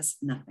practice,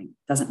 nothing.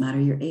 It doesn't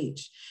matter your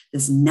age.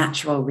 This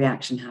natural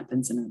reaction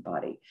happens in our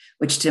body,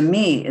 which to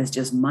me is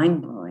just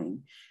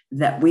mind-blowing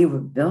that we were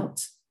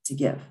built to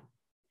give.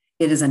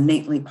 It is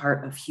innately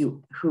part of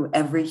who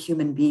every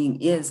human being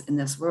is in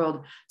this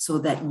world so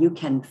that you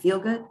can feel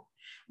good,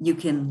 you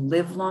can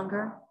live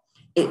longer.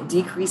 It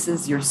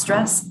decreases your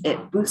stress.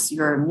 It boosts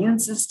your immune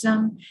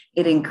system.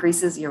 It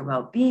increases your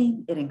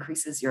well-being. It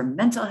increases your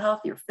mental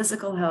health, your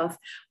physical health.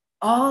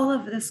 All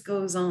of this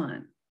goes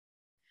on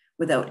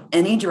without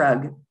any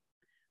drug,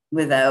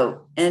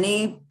 without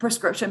any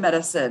prescription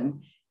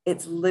medicine.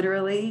 It's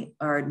literally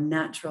our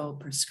natural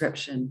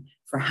prescription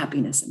for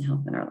happiness and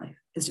health in our life.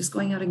 It's just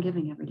going out and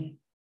giving every day.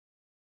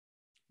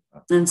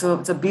 And so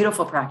it's a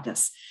beautiful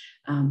practice.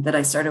 that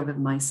I started with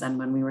my son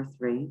when we were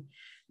 3,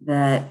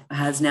 that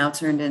has now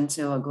turned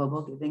into a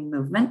global giving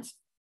movement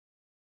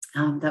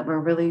that we're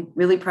really,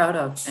 really proud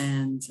of.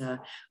 And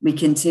we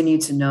continue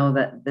to know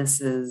that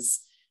this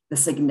is the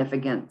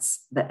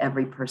significance that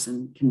every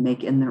person can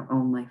make in their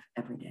own life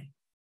every day.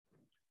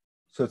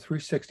 So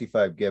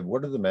 365 Give,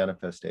 what are the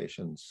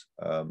manifestations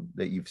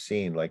that you've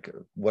seen? Like,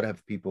 what do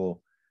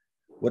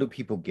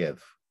people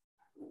give?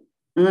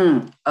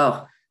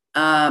 Wow.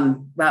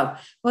 Well,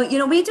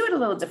 we do it a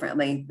little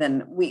differently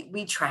than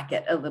we track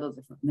it a little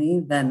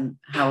differently than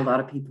how a lot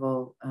of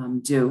people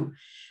do.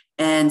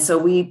 And so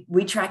we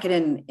track it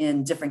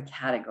in different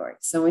categories.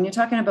 So when you're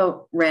talking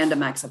about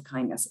random acts of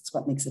kindness, it's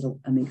what makes us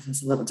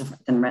a little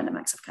different than random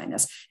acts of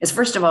kindness. Is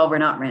first of all, we're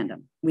not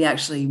random. We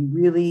actually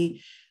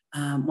really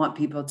want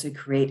people to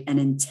create an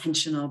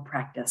intentional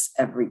practice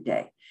every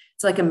day.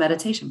 It's like a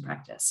meditation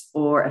practice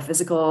or a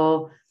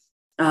physical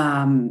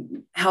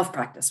health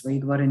practice where you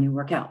go out and you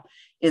work out.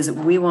 Is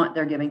we want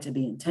their giving to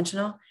be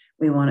intentional.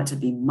 We want it to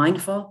be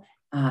mindful.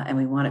 And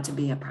we want it to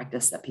be a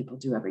practice that people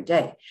do every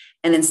day.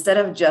 And instead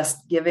of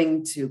just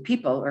giving to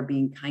people or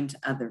being kind to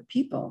other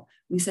people,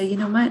 we say, you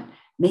know what,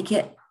 make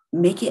it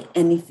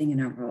anything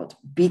in our world.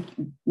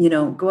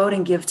 Go out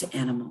and give to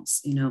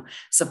animals,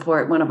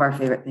 support. One of our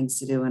favorite things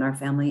to do in our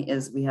family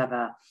is we have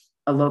a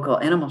local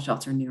animal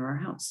shelter near our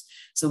house.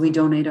 So we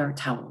donate our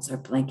towels, our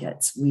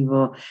blankets. We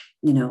will,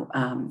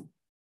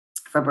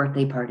 for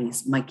birthday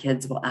parties, my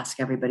kids will ask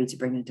everybody to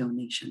bring a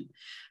donation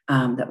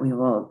that we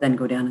will then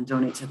go down and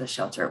donate to the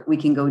shelter. We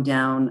can go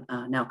down,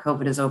 now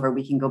COVID is over,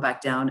 we can go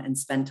back down and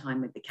spend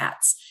time with the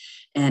cats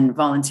and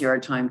volunteer our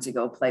time to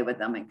go play with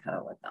them and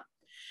cuddle with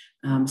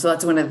them. So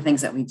that's one of the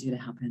things that we do to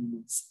help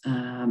animals.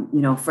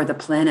 For the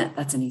planet,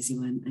 that's an easy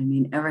one. I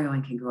mean,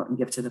 everyone can go out and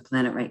give to the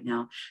planet right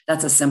now.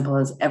 That's as simple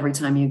as every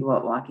time you go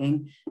out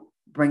walking,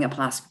 bring a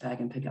plastic bag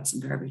and pick up some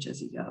garbage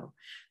as you go.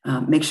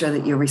 Make sure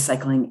that you're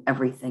recycling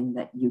everything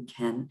that you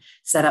can.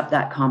 Set up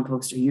that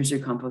compost or use your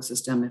compost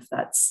system if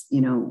that's,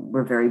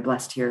 we're very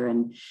blessed here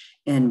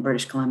in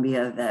British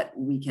Columbia that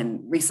we can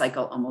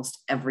recycle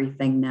almost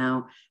everything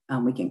now.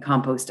 We can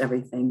compost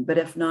everything, but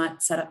if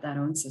not, set up that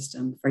own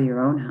system for your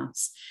own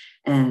house.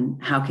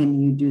 And how can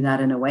you do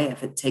that in a way?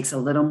 If it takes a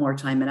little more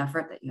time and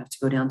effort that you have to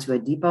go down to a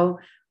depot,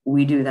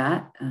 we do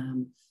that.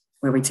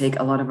 Where we take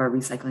a lot of our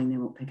recycling they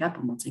won't pick up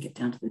and we'll take it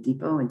down to the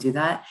depot and do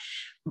that.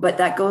 But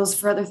that goes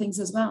for other things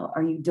as well.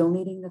 Are you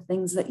donating the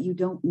things that you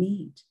don't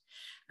need?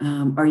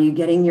 Are you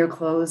getting your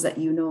clothes that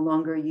you no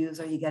longer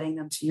use? Are you getting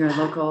them to your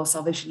local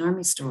Salvation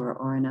Army store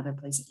or another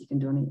place that you can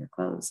donate your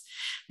clothes?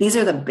 These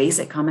are the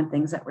basic common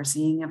things that we're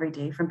seeing every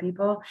day from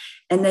people.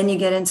 And then you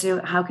get into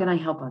how can I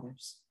help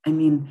others? I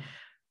mean,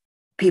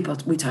 people,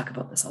 we talk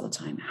about this all the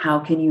time. How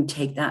can you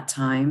take that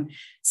time,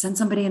 send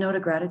somebody a note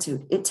of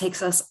gratitude? It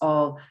takes us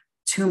all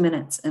 2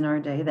 minutes in our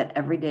day that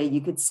every day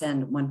you could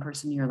send one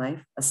person in your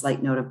life a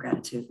slight note of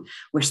gratitude,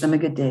 wish them a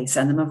good day,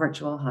 send them a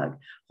virtual hug,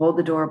 hold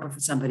the door open for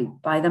somebody,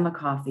 buy them a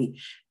coffee,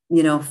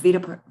 feed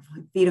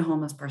a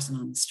homeless person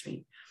on the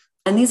street.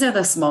 And these are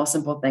the small,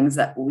 simple things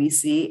that we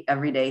see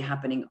every day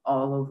happening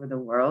all over the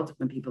world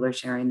when people are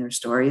sharing their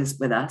stories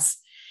with us.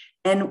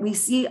 And we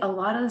see a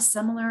lot of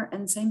similar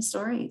and same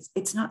stories.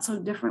 It's not so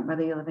different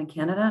whether you live in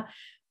Canada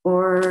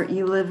or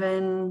you live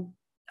in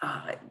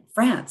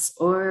France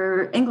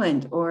or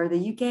England or the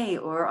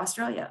UK or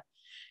Australia.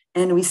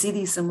 And we see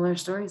these similar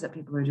stories that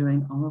people are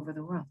doing all over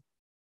the world.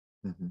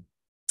 Mm-hmm.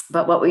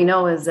 But what we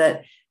know is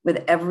that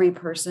with every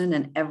person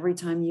and every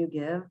time you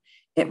give,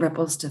 it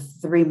ripples to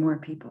 3 more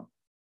people,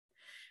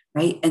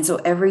 right? And so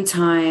every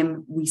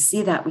time we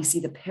see that, we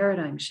see the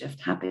paradigm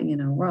shift happening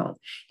in our world.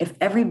 If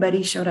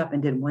everybody showed up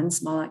and did one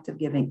small act of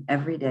giving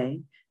every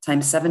day,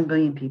 times 7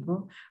 billion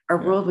people, our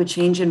world would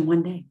change in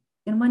one day.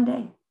 In one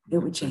day, it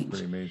would change.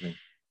 Pretty amazing.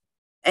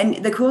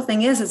 And the cool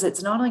thing is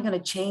it's not only going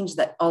to change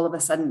that all of a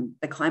sudden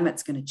the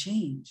climate's going to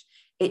change.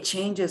 It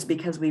changes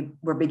because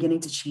we're beginning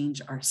to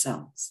change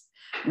ourselves.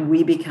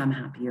 We become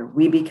happier.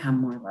 We become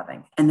more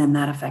loving. And then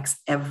that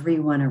affects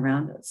everyone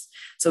around us.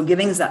 So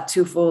giving is that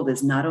twofold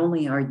is not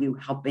only are you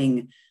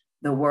helping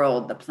the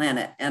world, the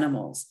planet,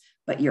 animals,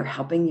 but you're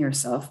helping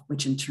yourself,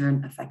 which in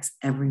turn affects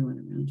everyone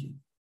around you.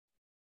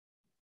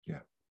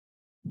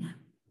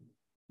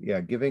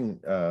 Yeah.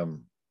 Giving,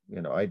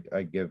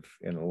 I give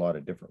in a lot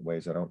of different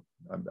ways. I don't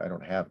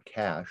have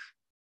cash.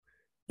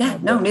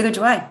 Neither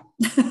do I.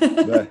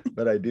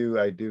 but I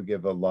do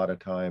give a lot of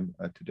time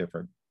to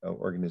different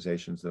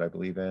organizations that I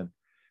believe in,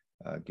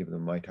 give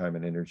them my time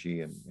and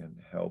energy and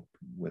help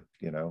with,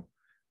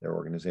 their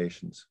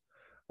organizations.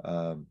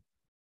 And,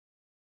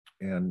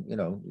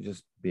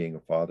 just being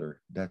a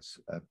father, that's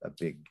a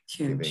big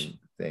giving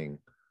thing.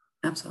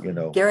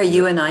 Absolutely. Gary,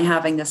 you and I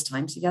having this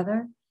time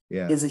together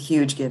is a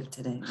huge gift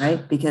today,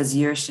 right? Because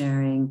you're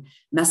sharing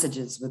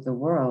messages with the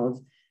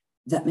world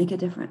that make a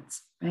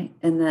difference, right?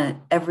 And that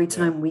every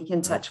time we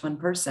can touch one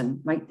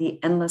person, right? The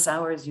endless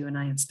hours you and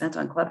I have spent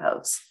on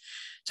Clubhouse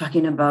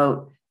talking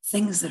about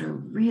things that are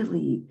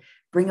really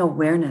bring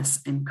awareness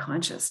and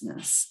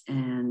consciousness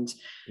and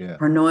Yeah.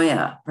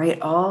 paranoia,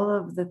 right? All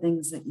of the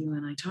things that you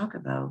and I talk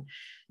about,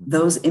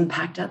 those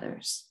impact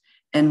others.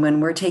 And when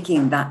we're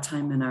taking that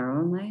time in our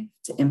own life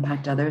to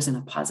impact others in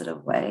a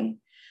positive way,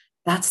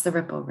 that's the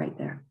ripple right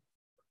there.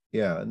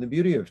 Yeah. And the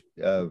beauty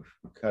of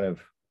kind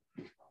of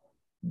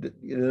the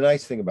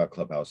nice thing about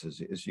Clubhouse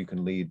is you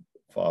can lead,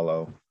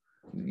 follow,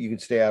 you can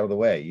stay out of the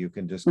way. You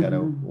can just kind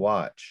of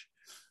watch.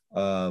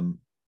 So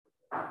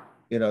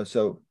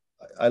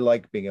I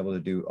like being able to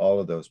do all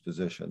of those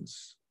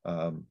positions.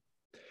 One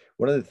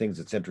of the things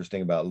that's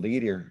interesting about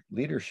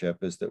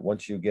leadership is that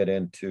once you get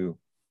into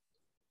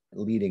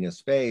leading a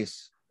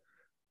space,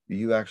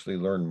 you actually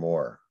learn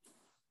more,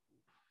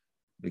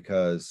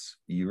 because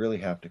you really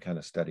have to kind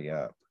of study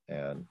up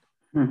and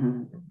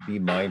be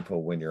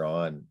mindful when you're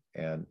on.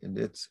 And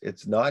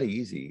it's not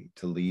easy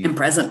to lead. And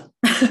present,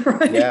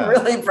 right? Yeah,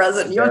 really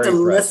present. You have to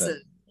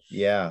listen.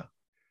 Yeah.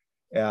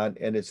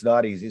 And it's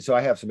not easy. So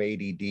I have some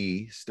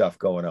ADD stuff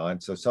going on.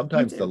 So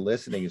sometimes the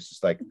listening is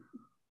just like,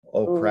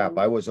 oh crap,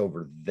 I was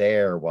over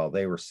there while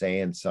they were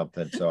saying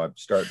something. So I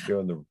start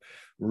doing the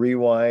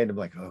rewind. I'm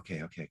like,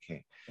 okay.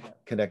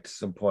 Connect to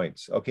some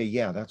points. Okay,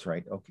 yeah, that's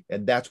right. Okay.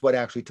 And that's what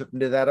actually took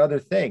me to that other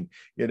thing.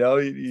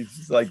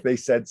 It's like they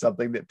said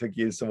something that took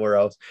you somewhere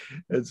else.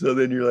 And so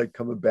then you're like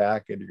coming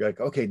back and you're like,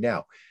 okay,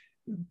 now.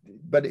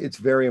 But it's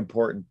very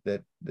important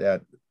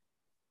that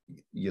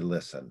you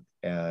listen,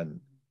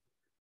 and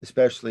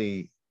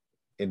especially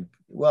in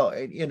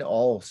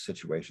all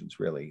situations,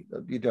 really,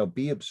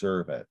 be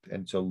observant.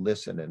 And so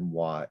listen and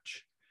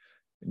watch,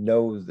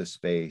 know the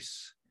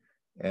space,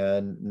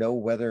 and know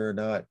whether or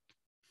not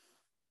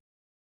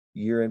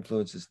your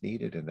influence is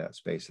needed in that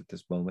space at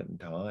this moment in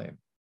time.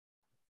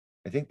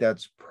 I think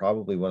that's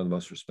probably one of the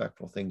most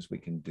respectful things we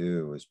can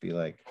do, is be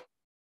like,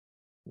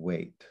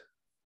 wait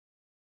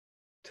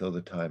till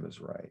the time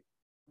is right.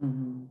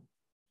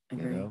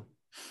 Agree.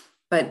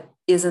 But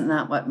isn't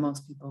that what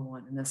most people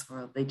want in this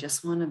world? They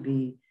just want to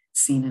be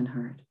seen and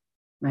heard,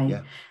 right?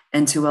 Yeah.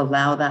 And to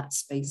allow that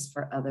space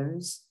for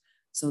others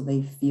so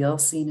they feel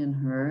seen and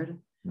heard,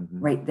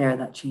 right there,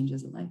 that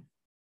changes a life,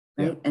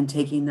 right? Yeah. And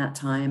taking that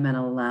time and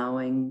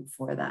allowing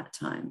for that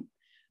time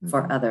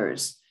for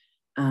others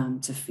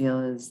to feel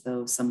as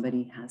though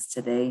somebody has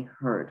today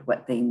heard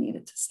what they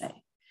needed to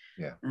say.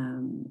 Yeah.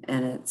 And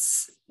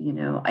it's,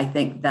 I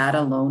think that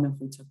alone, if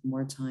we took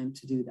more time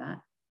to do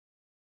that,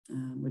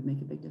 would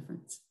make a big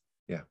difference.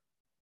 Yeah.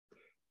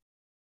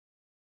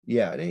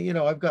 Yeah. And,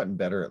 I've gotten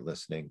better at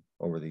listening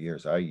over the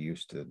years. I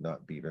used to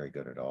not be very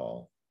good at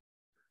all.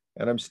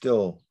 And I'm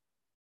still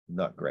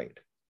not great.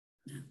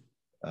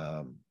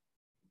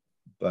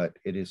 But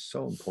it is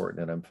so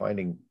important. And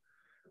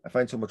I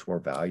find so much more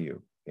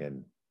value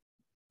in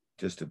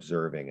just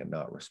observing and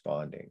not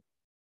responding.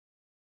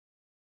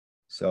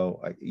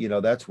 So,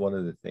 that's one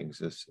of the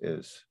things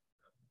is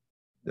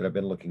that I've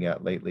been looking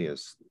at lately,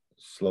 is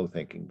slow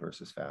thinking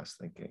versus fast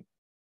thinking.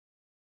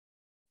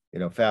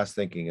 Fast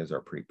thinking is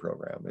our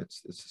pre-program.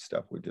 It's the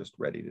stuff we're just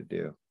ready to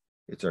do.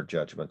 It's our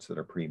judgments that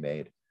are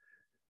pre-made.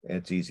 And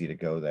it's easy to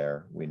go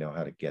there. We know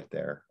how to get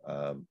there.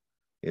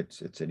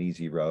 It's an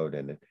easy road.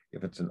 And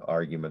if it's an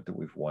argument that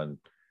we've won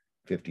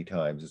 50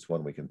 times, it's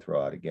one we can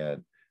throw out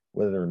again,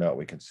 whether or not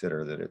we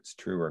consider that it's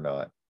true or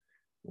not,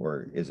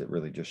 or is it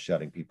really just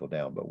shutting people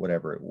down? But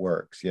whatever, it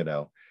works,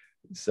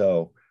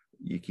 So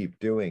you keep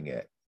doing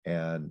it.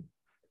 And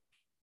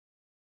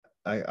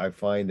I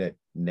find that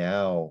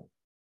now,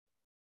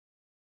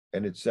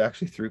 and it's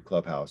actually through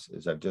Clubhouse,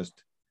 is because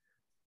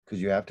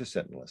you have to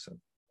sit and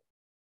listen.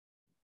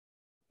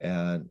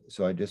 And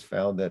so I just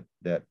found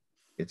that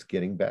it's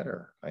getting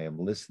better. I am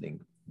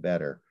listening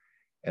better,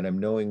 and I'm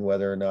knowing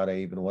whether or not I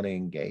even want to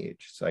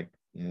engage. It's like,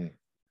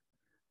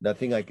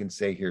 nothing I can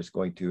say here is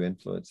going to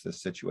influence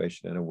this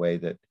situation in a way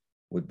that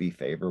would be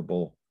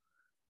favorable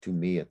to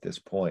me at this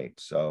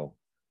point. So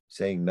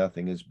saying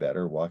nothing is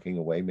better. Walking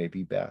away may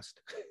be best.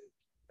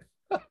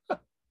 I'm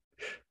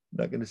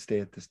not going to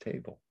stay at this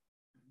table.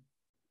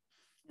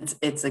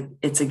 It's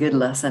a good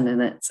lesson,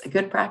 and it's a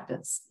good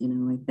practice.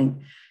 I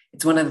think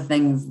it's one of the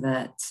things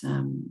that,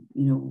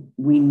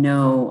 we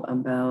know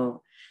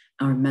about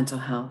our mental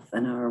health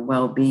and our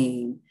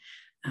well-being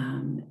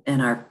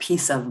and our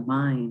peace of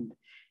mind,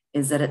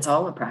 is that it's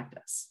all a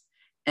practice.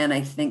 And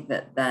I think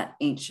that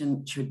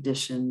ancient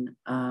tradition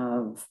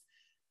of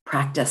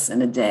practice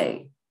in a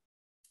day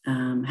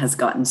has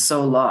gotten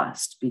so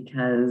lost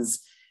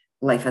because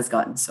life has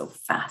gotten so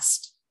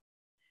fast,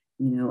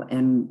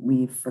 and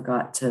we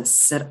forgot to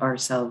sit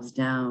ourselves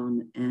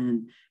down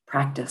and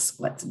practice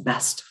what's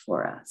best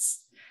for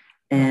us.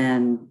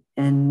 And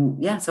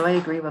yeah, so I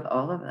agree with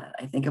all of that.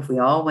 I think if we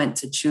all went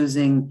to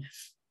choosing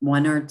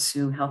one or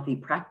two healthy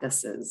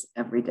practices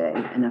every day,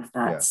 and if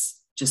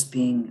that's just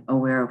being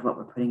aware of what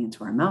we're putting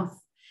into our mouth,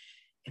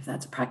 if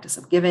that's a practice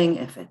of giving,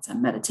 if it's a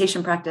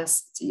meditation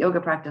practice, it's a yoga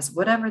practice,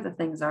 whatever the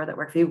things are that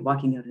work for you,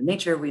 walking out in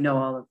nature, we know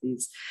all of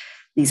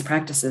these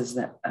practices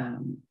that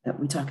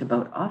we talk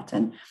about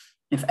often.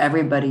 If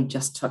everybody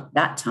just took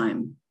that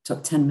time,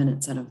 took 10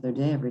 minutes out of their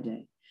day every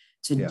day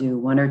to Yeah. do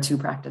one or two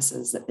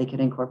practices that they could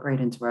incorporate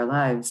into our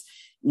lives.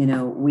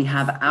 We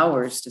have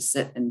hours to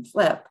sit and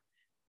flip,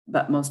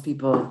 but most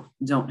people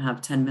don't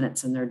have 10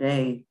 minutes in their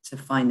day to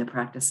find the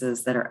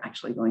practices that are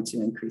actually going to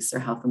increase their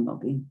health and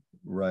well-being.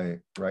 Right.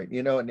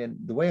 And then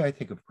the way I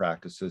think of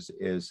practices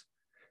is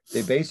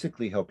they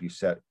basically help you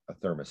set a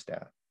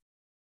thermostat.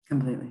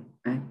 Completely,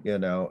 right?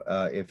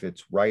 If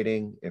it's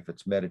writing, if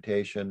it's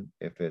meditation,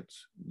 if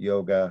it's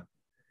yoga,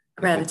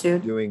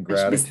 gratitude, doing I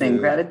should be saying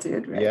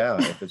gratitude, gratitude, right? Yeah,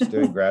 if it's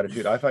doing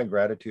gratitude, I find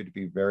gratitude to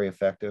be very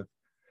effective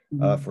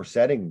for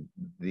setting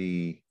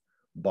the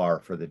bar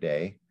for the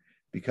day,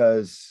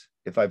 because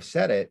if I've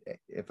set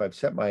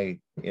my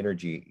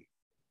energy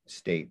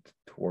state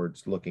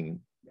towards looking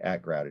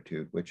at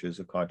gratitude, which is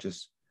a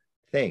conscious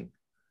thing,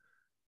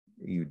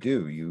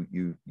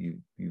 you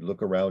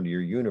look around your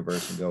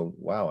universe and go,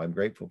 wow, I'm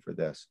grateful for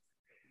this.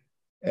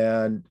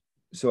 And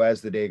so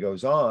as the day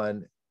goes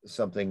on,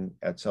 something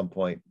at some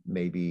point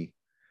maybe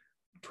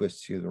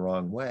twists you the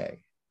wrong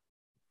way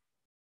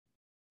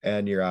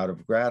and you're out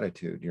of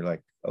gratitude. You're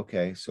like,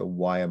 okay, so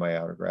why am I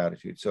out of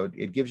gratitude? So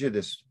it gives you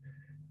this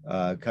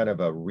kind of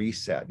a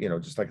reset,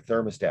 just like a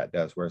thermostat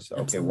does, where it's,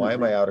 okay, Absolutely. Why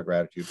am I out of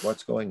gratitude?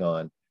 What's going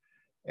on?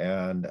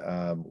 And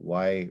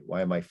why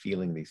am I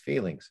feeling these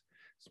feelings?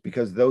 It's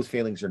because those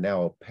feelings are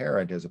now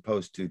apparent, as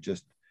opposed to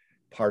just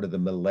part of the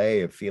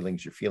melee of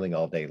feelings you're feeling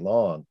all day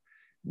long.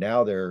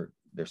 Now they're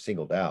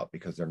singled out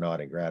because they're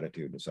not in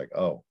gratitude. It's like,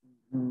 oh,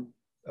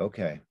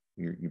 okay,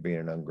 you're being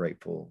an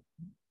ungrateful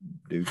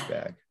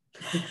douchebag.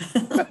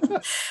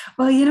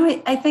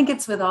 Well, I think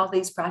it's with all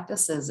these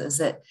practices is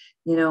that,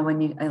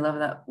 I love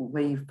that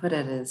way you've put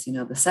it is,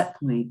 the set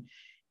point.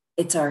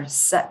 It's our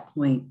set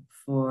point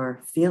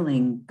for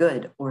feeling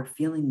good or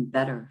feeling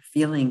better,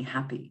 feeling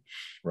happy.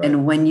 Right.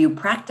 And when you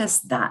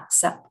practice that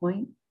set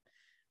point,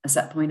 a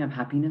set point of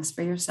happiness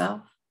for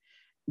yourself,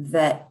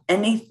 that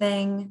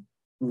anything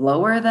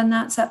lower than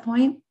that set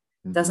point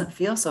doesn't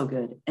feel so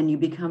good. And you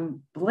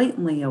become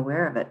blatantly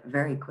aware of it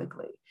very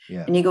quickly.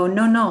 Yeah. And you go,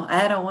 no,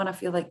 I don't want to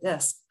feel like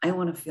this. I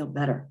want to feel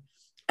better.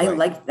 Right. I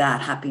like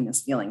that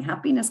happiness feeling.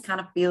 Happiness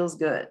kind of feels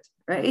good,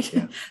 right?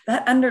 Yeah.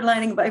 That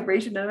underlining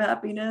vibration of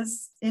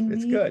happiness in me.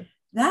 It's good.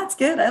 That's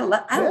good. I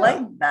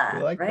like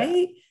that,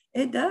 right?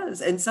 That. It does.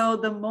 And so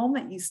the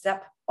moment you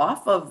step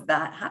off of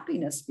that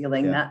happiness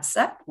feeling, that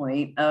set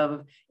point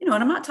of, and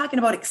I'm not talking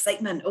about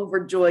excitement,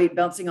 overjoyed,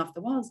 bouncing off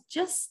the walls,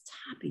 just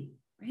happy,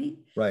 right?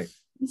 Right.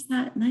 It's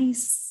that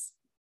nice,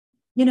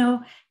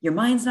 your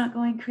mind's not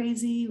going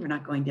crazy. We're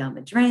not going down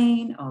the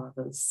drain, all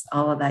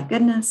of that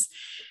goodness,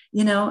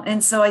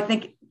 and so I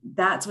think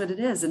that's what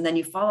it is. And then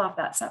you fall off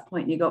that set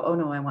point and you go, oh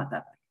no, I want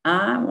that back.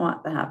 I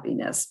want the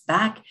happiness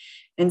back.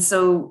 And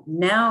so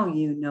now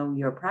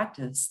your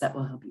practice that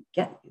will help you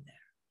get you there.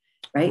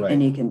 Right.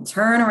 And you can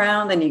turn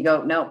around and you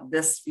go, no,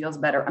 this feels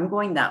better. I'm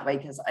going that way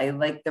because I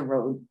like the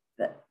road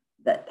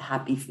that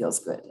happy feels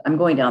good. I'm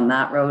going down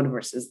that road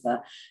versus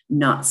the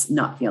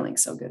not feeling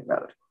so good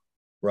road.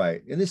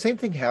 Right. And the same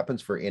thing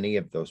happens for any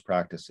of those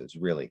practices,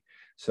 really.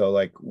 So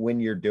like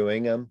when you're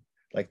doing them,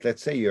 like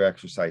let's say you're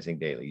exercising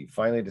daily, you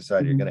finally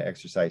decide you're going to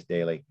exercise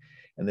daily,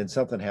 and then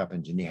something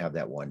happens and you have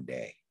that one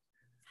day.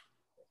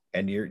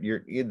 And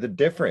you're the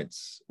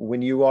difference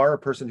when you are a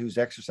person who's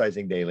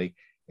exercising daily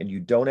and you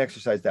don't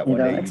excercise that one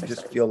day, you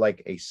just feel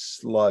like a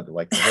slug,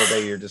 like the whole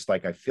day you're just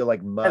like, I feel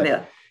like mud,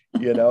 and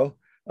you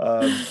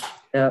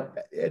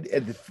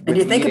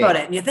think about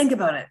it and you think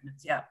about it.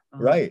 Yeah.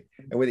 Right.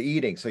 And with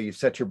eating, so you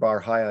set your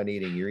bar high on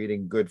eating, you're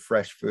eating good,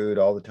 fresh food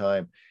all the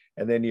time.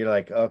 And then you're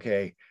like,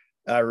 okay,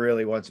 I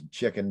really want some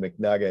chicken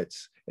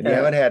McNuggets. And you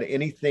haven't had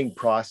anything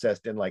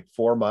processed in like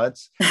 4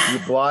 months.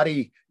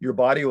 Your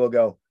body will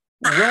go,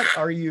 what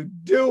are you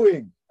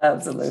doing?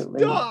 Absolutely.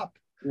 Stop.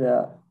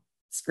 Yeah.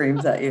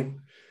 Screams at you.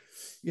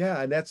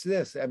 Yeah. And that's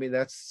this. I mean,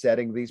 that's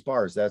setting these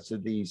bars. That's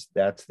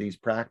these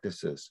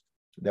practices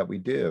that we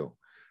do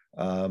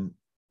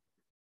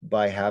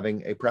by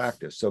having a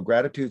practice. So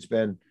gratitude's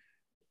been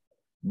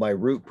my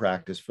root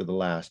practice for the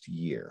last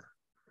year,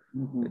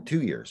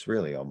 2 years,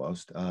 really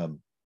almost.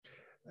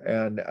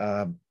 And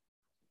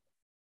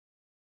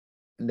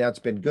that's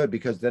been good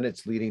because then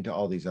it's leading to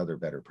all these other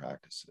better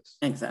practices.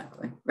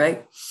 Exactly.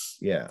 Right.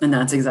 Yeah. And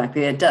that's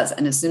exactly it does.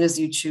 And as soon as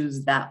you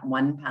choose that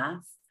one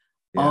path,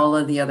 all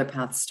of the other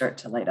paths start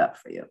to light up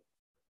for you.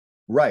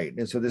 Right.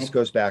 And so this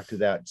goes back to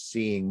that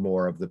seeing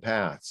more of the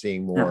path,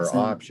 seeing more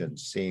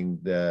options, seeing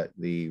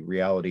the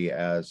reality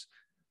as,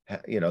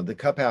 the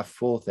cup half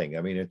full thing.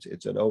 I mean,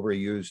 it's an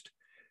overused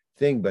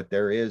thing, but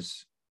there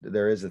is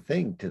a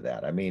thing to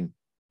that. I mean,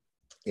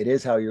 it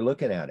is how you're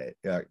looking at it.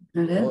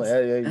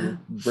 You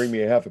bring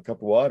me a half a cup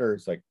of water.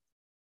 It's like,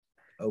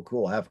 oh,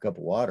 cool, half a cup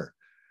of water.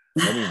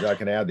 That means I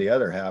can add the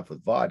other half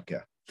with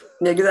vodka.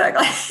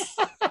 Exactly.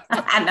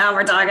 And now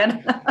we're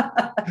talking.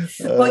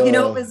 Well,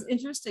 it was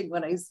interesting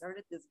when I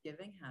started this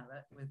giving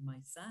habit with my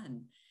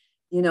son,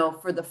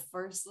 for the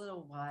first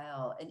little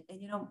while. And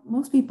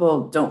most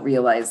people don't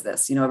realize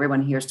this.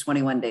 Everyone hears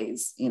 21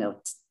 days,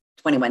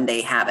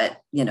 21-day habit,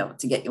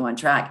 to get you on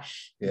track.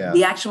 Yeah.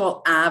 The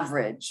actual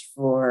average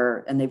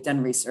and they've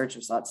done research,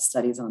 there's lots of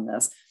studies on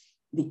this.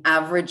 the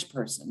average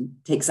person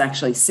takes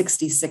actually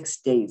 66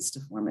 days to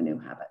form a new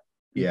habit.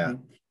 Yeah.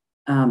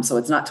 Okay? So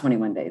it's not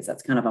 21 days.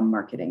 That's kind of a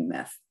marketing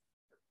myth,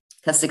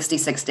 because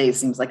 66 days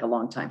seems like a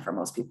long time for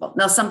most people.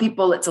 Now, some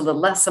people it's a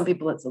little less, some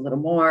people it's a little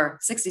more.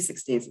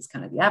 66 days is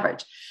kind of the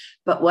average.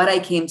 But what I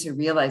came to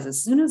realize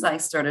as soon as I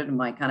started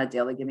my kind of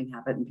daily giving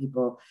habit, and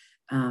people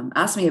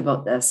asked me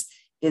about this,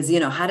 is,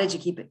 how did you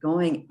keep it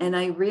going? And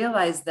I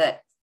realized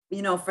that,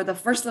 for the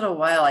first little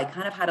while, I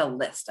kind of had a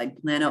list. I'd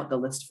plan out the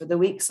list for the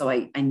week. So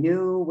I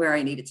knew where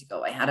I needed to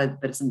go. I had a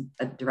bit of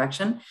a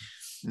direction.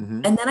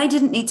 Mm-hmm. And then I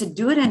didn't need to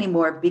do it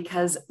anymore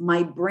because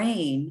my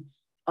brain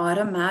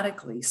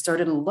automatically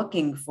started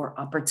looking for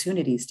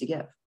opportunities to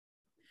give.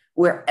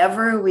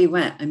 Wherever we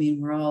went, I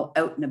mean, we're all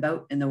out and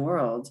about in the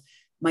world,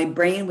 my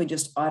brain would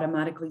just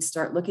automatically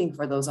start looking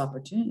for those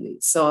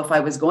opportunities. So if I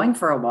was going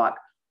for a walk,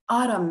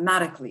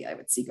 automatically I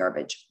would see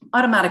garbage.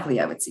 Automatically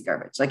I would see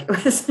garbage. Like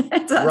it's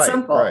that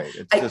simple. Right.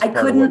 It's just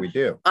part of what we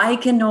do. I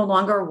can no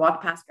longer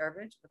walk past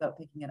garbage without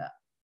picking it up.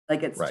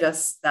 Like it's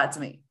just, that's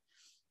me.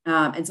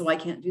 And so I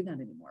can't do that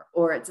anymore.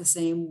 Or it's the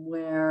same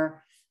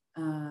where,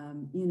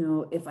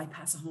 if I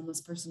pass a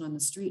homeless person on the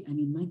street, I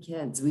mean, my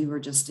kids, we were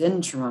just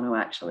in Toronto,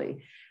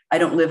 actually. I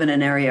don't live in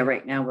an area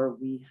right now where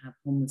we have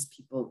homeless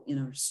people in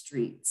our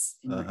streets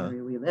in the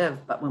area we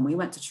live. But when we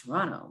went to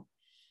Toronto,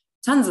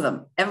 tons of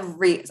them.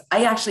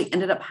 I actually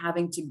ended up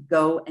having to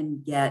go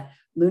and get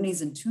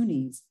loonies and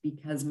toonies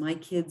because my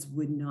kids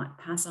would not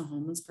pass a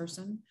homeless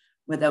person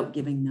without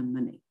giving them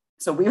money.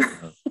 So we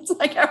were, it's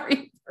like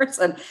every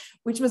person,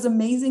 which was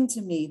amazing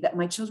to me that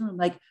my children were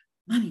like,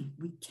 Mommy,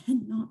 we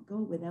cannot go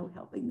without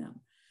helping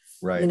them.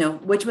 Right.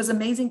 Which was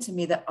amazing to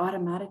me that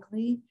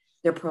automatically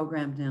they're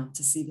programmed now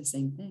to see the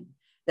same thing,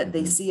 that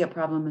they see a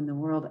problem in the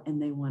world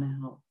and they want to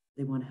help.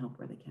 They want to help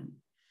where they can.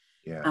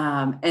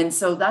 Yeah. And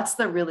so that's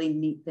the really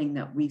neat thing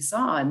that we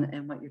saw.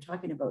 And what you're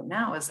talking about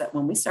now is that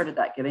when we started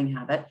that giving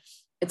habit,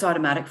 it's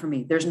automatic for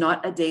me. There's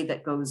not a day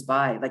that goes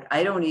by. Like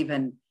I don't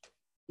even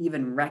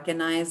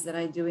recognize that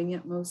I'm doing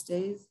it most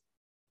days,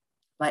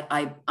 but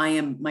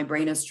my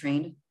brain is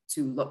trained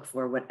to look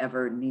for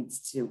wherever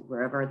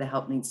the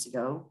help needs to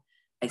go.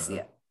 I see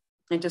it.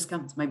 It just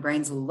comes. My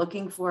brain's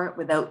looking for it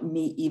without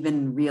me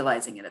even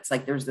realizing it. It's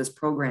like there's this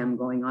program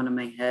going on in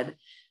my head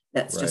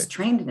that's just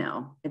trained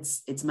now.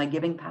 It's my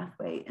giving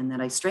pathway, and that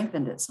I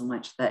strengthened it so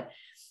much that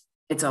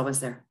it's always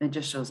there. It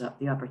just shows up.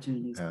 The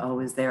opportunity is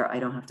always there. I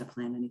don't have to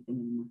plan anything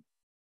anymore.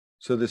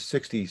 So the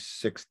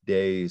 66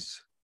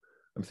 days,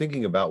 I'm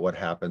thinking about what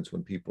happens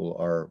when people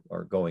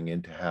are going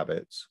into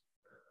habits.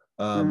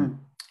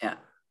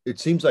 It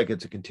seems like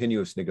it's a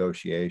continuous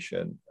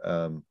negotiation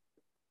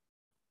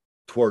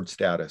towards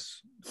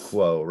status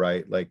quo,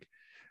 right? Like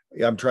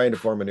I'm trying to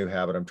form a new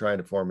habit. I've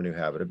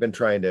been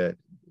trying to,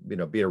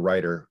 be a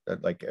writer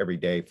like every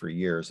day for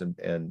years.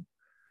 And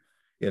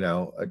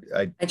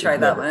I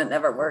tried that one. It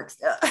never works.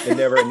 Yeah. It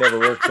never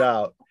works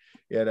out.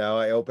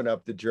 I open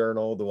up the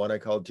journal, the one I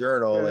call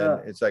journal,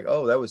 and it's like,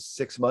 oh, that was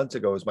 6 months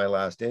ago was my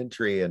last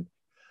entry. And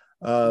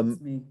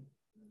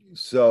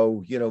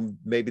so,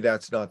 maybe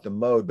that's not the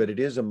mode, but it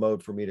is a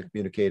mode for me to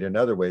communicate in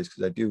other ways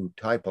because I do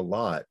type a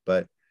lot,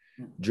 but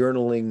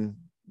journaling,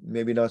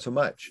 maybe not so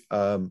much.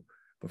 But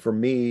for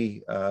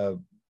me,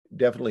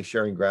 definitely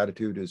sharing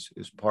gratitude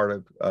is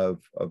part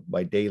of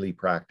my daily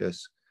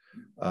practice.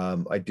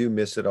 I do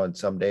miss it on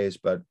some days,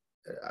 but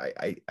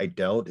I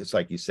don't. It's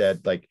like you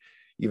said, like,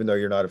 even though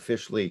you're not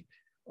officially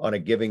on a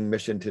giving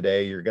mission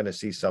today, you're going to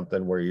see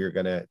something where you're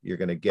going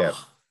to give.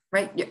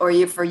 Right. Or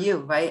for you,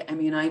 right? I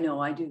mean, I know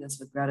I do this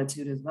with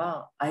gratitude as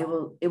well.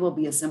 It will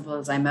be as simple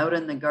as I'm out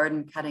in the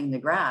garden cutting the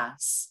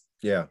grass.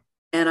 Yeah.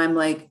 And I'm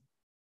like,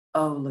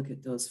 oh, look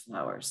at those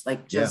flowers.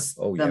 Like just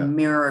the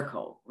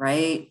miracle,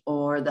 right?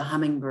 Or the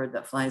hummingbird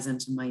that flies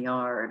into my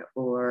yard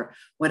or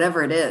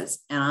whatever it is.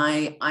 And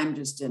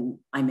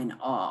I'm in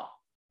awe,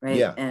 right?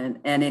 Yeah.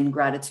 And in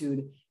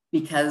gratitude,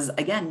 because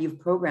again, you've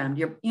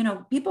programmed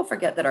people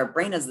forget that our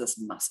brain is this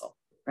muscle,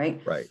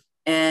 right? Right.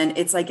 And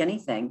it's like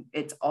anything,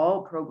 it's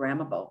all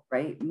programmable,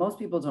 right? Most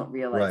people don't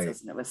realize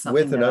this. And it was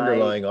something with an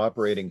underlying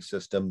operating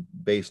system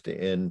based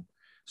in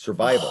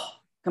survival.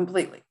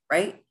 Completely,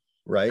 right?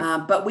 Right.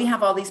 But we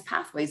have all these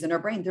pathways in our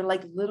brain. They're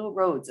like little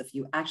roads. If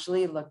you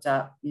actually looked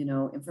up,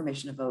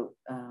 information about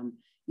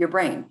your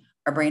brain,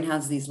 our brain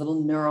has these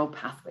little neural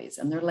pathways,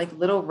 and they're like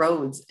little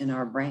roads in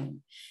our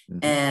brain. Mm-hmm.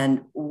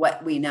 And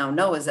what we now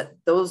know is that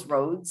those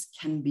roads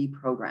can be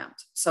programmed.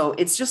 So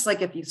it's just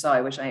like if you saw,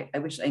 I wish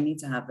I need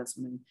to have this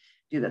when I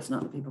do this,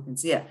 not that people can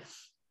see it.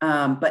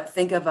 But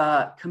think of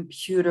a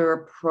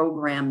computer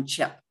program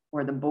chip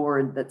or the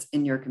board that's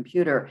in your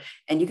computer.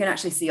 And you can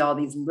actually see all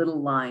these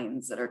little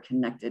lines that are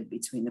connected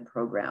between the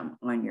program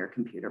on your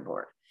computer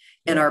board.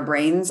 And our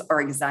brains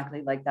are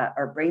exactly like that.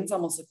 Our brains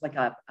almost look like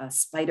a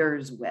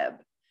spider's web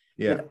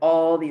with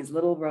all these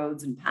little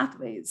roads and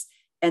pathways.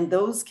 And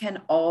those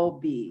can all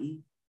be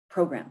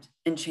programmed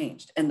and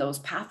changed. And those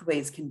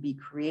pathways can be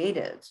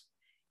created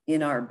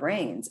in our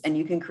brains, and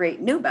you can create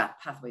new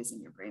pathways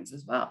in your brains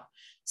as well.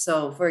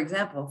 So for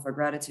example, for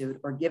gratitude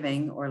or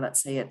giving, or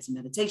let's say it's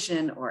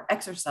meditation or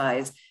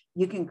exercise,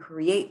 you can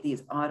create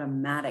these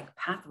automatic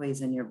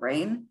pathways in your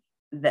brain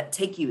that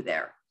take you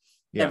there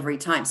every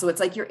time. So it's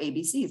like your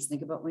ABCs.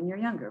 Think about when you're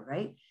younger,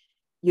 right?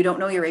 You don't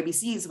know your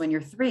ABCs when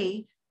you're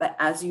 3, but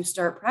as you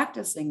start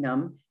practicing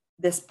them,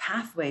 this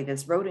pathway,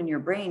 this road in your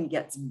brain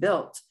gets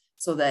built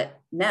so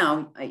that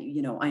now I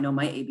know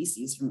my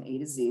ABCs from A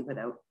to Z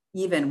without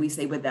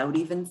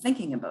even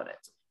thinking about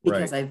it,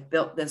 because I've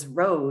built this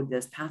road,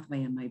 this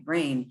pathway in my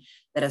brain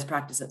that has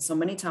practiced it so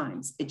many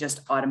times, it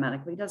just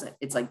automatically does it.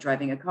 It's like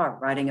driving a car,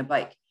 riding a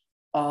bike,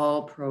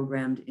 all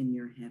programmed in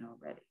your head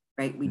already,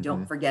 right? We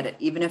don't forget it.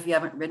 Even if you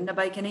haven't ridden a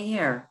bike in a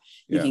year,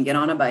 you can get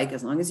on a bike.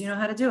 As long as you know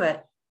how to do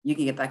it, you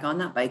can get back on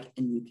that bike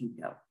and you can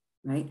go,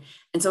 right?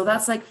 And so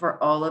that's like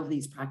for all of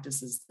these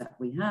practices that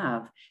we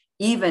have,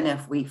 even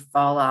if we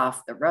fall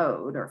off the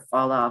road or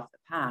fall off the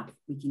path,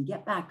 we can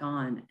get back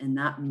on, and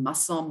that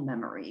muscle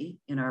memory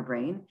in our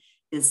brain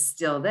is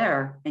still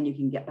there, and you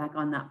can get back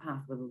on that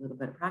path with a little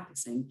bit of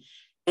practicing.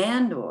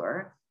 And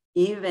or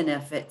even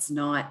if it's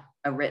not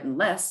a written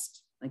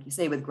list, like you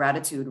say, with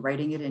gratitude,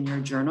 writing it in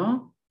your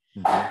journal,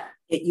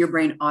 your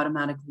brain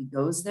automatically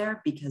goes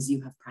there because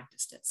you have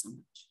practiced it so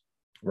much.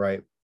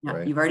 Right. Yeah,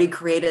 right. You've already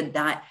created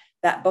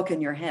that book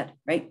in your head,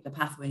 right? The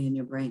pathway in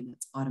your brain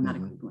that's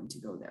automatically going to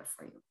go there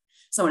for you.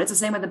 So it's the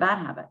same with the bad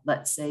habit.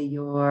 Let's say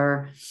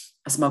you're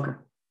a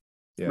smoker,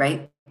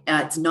 right?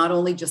 It's not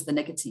only just the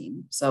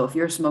nicotine. So if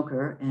you're a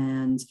smoker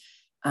and,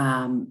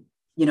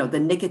 the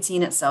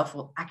nicotine itself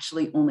will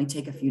actually only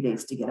take a few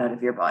days to get out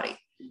of your body,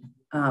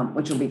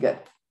 which will be good.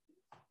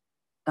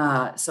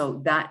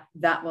 So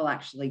that will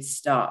actually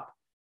stop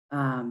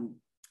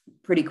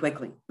pretty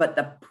quickly. But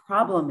the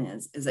problem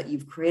is that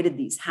you've created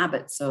these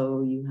habits.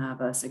 So you have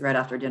a cigarette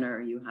after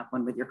dinner, you have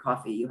one with your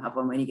coffee, you have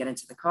one when you get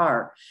into the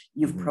car.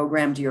 You've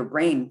programmed your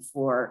brain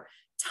for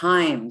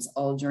times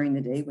all during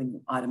the day when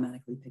you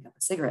automatically pick up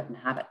a cigarette and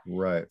have it.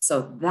 Right.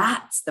 So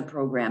that's the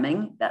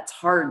programming that's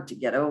hard to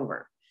get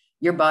over.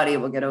 Your body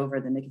will get over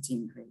the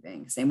nicotine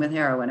craving, same with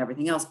heroin,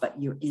 everything else,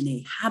 but you're in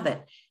a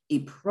habit, a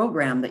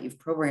program that you've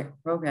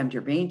programmed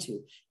your brain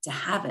to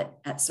have it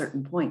at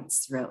certain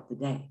points throughout the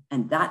day.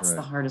 And that's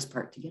the hardest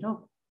part to get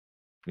over.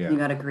 Yeah. You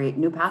got to create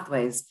new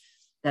pathways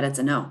that it's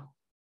a no.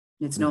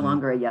 It's no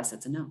longer a yes,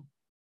 it's a no.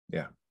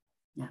 Yeah.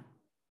 Yeah.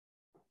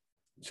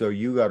 So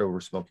you got over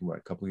smoking, what,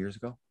 a couple of years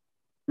ago?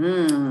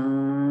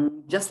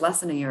 Just less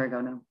than a year ago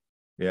now.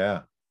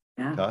 Yeah.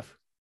 Yeah. Tough?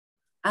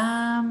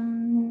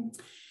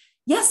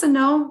 Yes and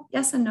no.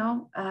 Yes and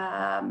no.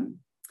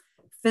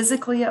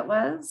 Physically it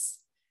was.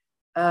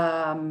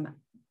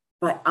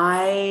 But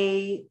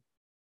I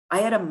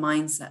had a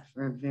mindset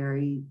for a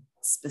very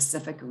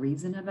specific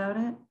reason about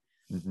it,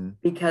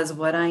 because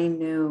what I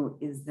knew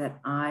is that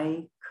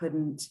I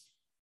couldn't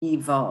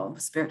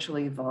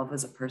spiritually evolve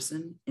as a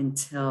person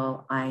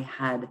until I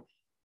had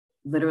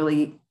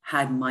literally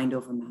had mind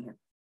over matter.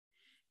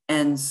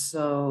 And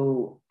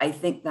so I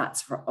think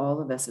that's for all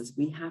of us, is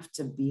we have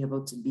to be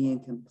able to be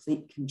in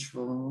complete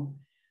control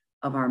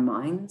of our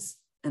minds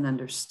and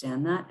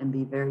understand that and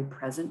be very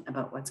present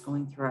about what's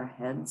going through our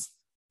heads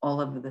all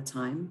of the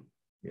time.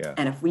 Yeah.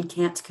 And if we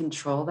can't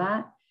control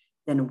that,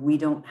 then we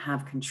don't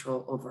have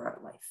control over our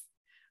life.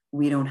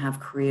 We don't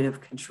have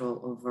creative control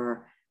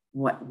over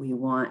what we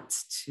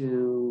want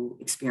to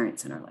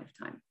experience in our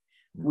lifetime.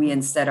 We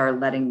instead are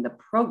letting the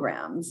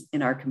programs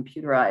in our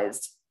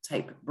computerized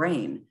type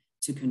brain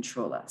to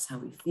control us, how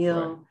we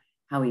feel,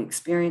 how we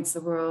experience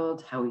the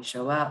world, how we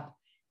show up.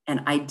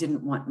 And I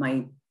didn't want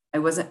I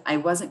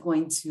wasn't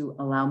going to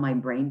allow my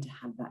brain to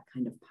have that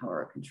kind of power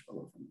or control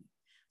over me.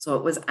 So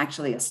it was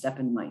actually a step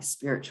in my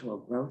spiritual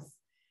growth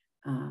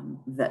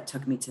that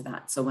took me to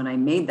that. So when I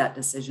made that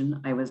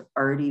decision, I was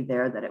already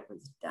there, that it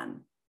was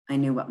done. I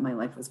knew what my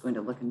life was going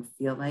to look and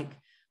feel like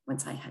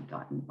once I had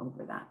gotten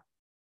over that.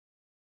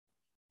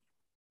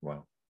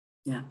 Wow.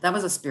 Yeah, that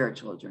was a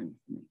spiritual journey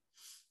for me.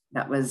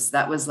 That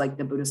was like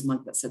the Buddhist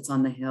monk that sits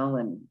on the hill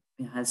and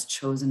has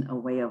chosen a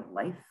way of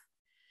life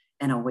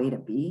and a way to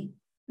be.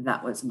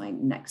 That was my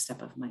next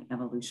step of my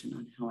evolution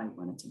on how I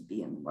wanted to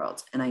be in the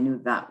world. And I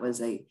knew that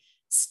was a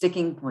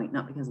sticking point,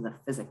 not because of the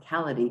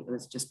physicality, it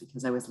was just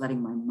because I was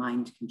letting my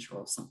mind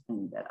control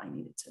something that I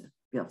needed to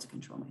be able to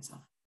control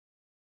myself.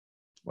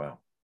 Wow.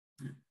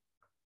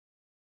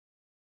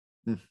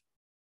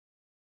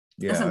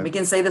 Yeah. Listen, we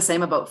can say the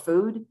same about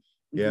food.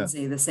 We can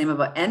say the same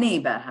about any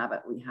bad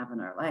habit we have in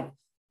our life.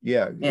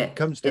 Yeah. It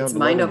comes down to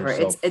mind over.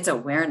 It's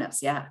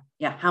awareness. Yeah.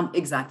 Yeah.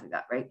 Exactly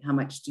that, right? How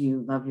much do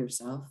you love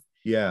yourself?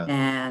 Yeah.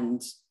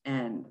 And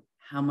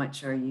how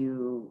much are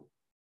you,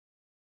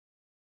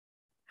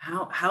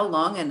 how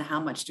long and how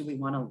much do we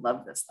want to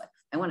love this life?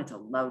 I wanted to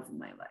love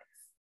my life.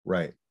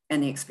 Right.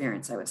 And the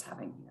experience I was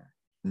having here.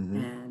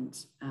 And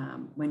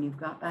when you've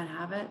got bad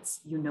habits,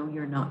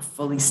 you're not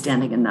fully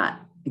standing in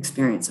that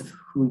experience of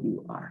who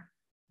you are.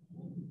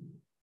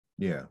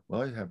 Yeah.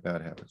 Well, I have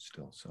bad habits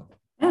still. So.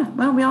 Yeah.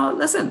 Well, we all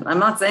listen. I'm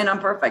not saying I'm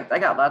perfect. I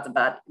got lots of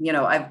bad,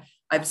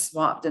 I've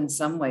swapped in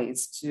some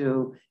ways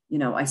to,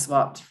 I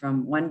swapped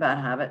from one bad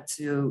habit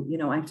to,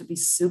 I have to be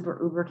super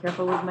uber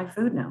careful with my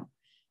food now.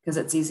 because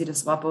it's easy to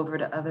swap over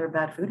to other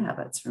bad food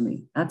habits for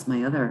me. That's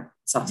my other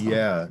soft spot.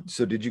 Yeah.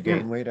 So did you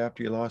gain weight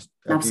after you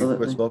Absolutely.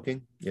 quit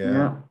smoking?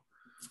 Yeah.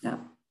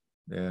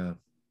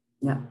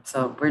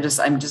 So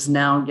I'm just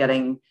now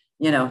getting,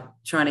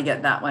 trying to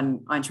get that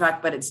one on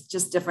track, but it's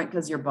just different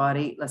because your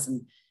body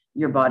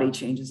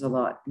changes a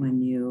lot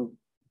when you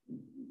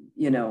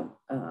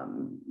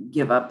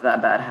give up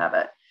that bad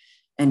habit,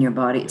 and your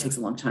body, it takes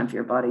a long time for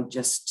your body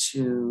just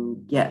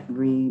to get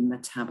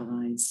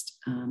remetabolized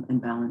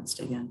and balanced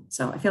again.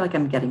 So I feel like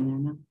I'm getting there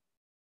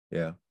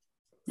now.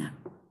 Yeah.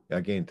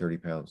 I gained 30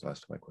 pounds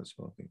last time I quit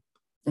smoking.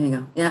 There you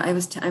go. Yeah,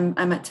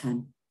 I'm at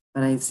 10,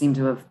 but I seem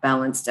to have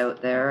balanced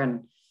out there,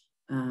 and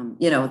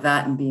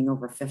that and being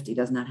over 50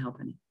 does not help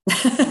any.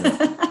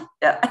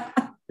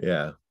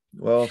 Yeah.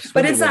 Well,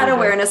 but it's that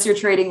awareness. You're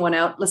trading one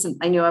out. Listen,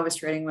 I knew I was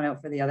trading one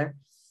out for the other.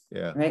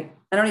 Yeah. Right.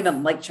 I don't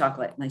even like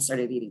chocolate, and I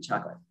started eating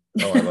chocolate.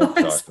 Oh, I love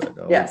chocolate.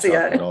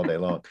 Chocolate all day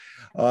long.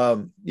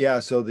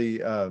 So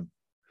the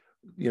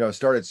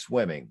started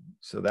swimming.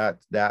 So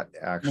that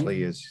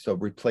actually is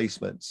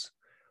replacements.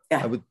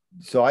 Yeah.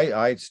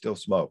 I still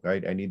smoke.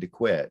 I need to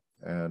quit.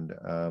 And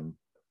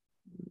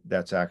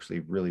that's actually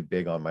really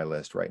big on my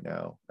list right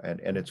now.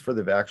 And it's for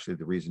the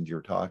reasons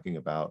you're talking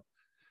about.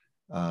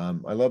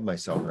 I love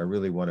myself, and I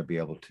really want to be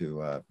able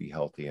to be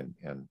healthy and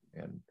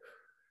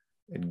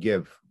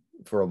give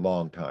for a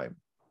long time.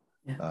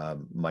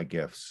 My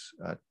gifts,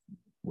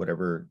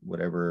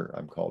 whatever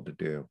I'm called to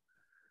do,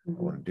 I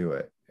want to do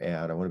it,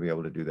 and I want to be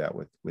able to do that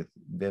with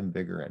vim,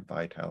 vigor, and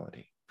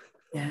vitality.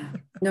 Yeah,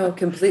 no,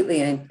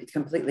 completely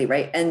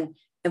right. And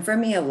for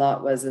me, a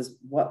lot was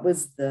what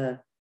was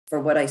for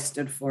what I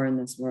stood for in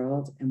this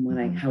world,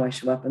 and how I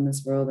show up in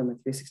this world, and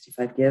with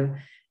 365 Give,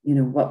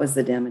 what was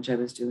the damage I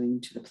was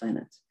doing to the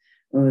planet?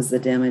 What was the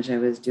damage I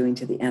was doing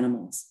to the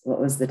animals? What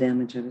was the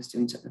damage I was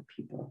doing to the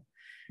people?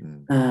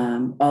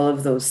 All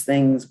of those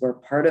things were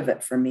part of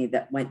it for me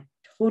that went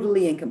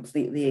totally and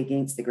completely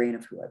against the grain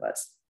of who I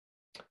was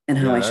and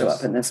how I show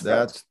up in this world.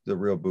 That's the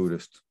real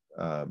Buddhist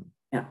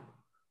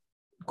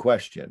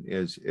question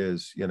is,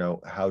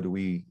 how do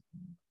we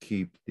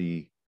keep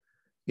the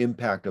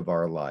impact of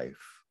our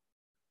life,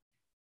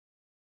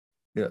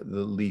 the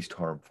least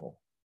harmful?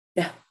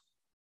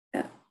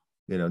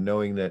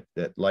 Knowing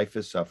that life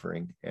is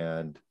suffering,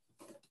 and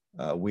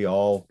we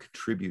all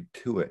contribute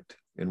to it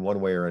in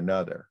one way or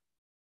another.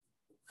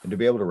 And to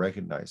be able to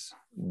recognize,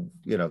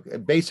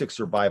 basic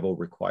survival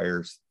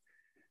requires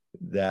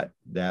that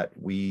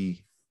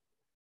we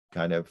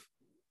kind of,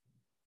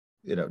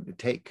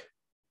 take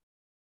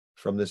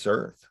from this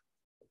earth.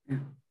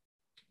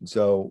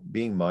 So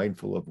being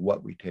mindful of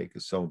what we take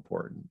is so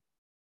important,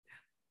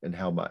 and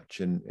how much,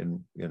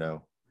 and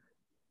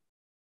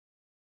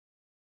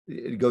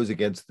it goes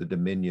against the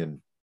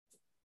dominion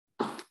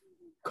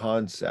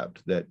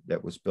concept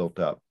that was built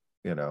up,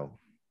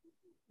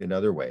 in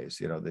other ways,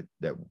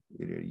 that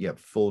you have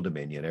full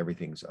dominion,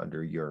 everything's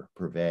under your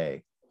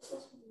purvey,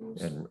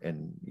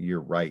 and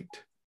you're right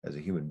as a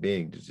human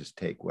being to just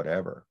take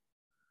whatever.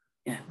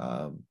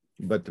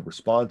 But the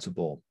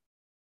responsible,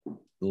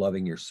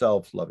 loving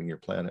yourself, loving your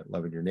planet,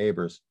 loving your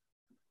neighbors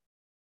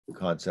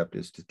concept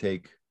is to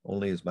take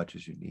only as much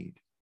as you need.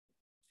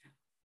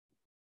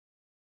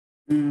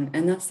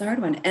 And that's the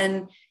hard one.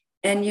 And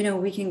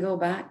we can go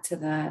back to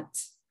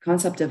that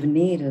concept of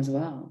need as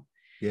well.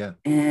 Yeah.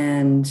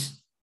 And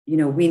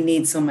we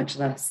need so much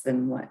less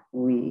than what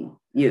we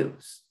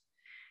use.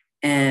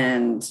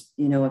 And,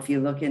 if you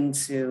look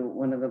into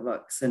one of the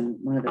books, and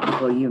one of the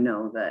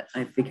people that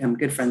I've become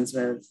good friends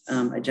with,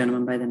 a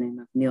gentleman by the name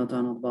of Neil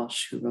Donald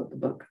Walsh, who wrote the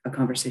book, A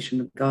Conversation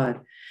with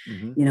God.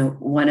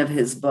 One of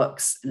his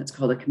books, and it's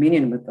called A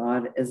Communion with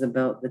God, is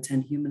about the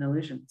 10 human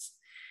illusions.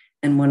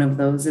 And one of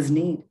those is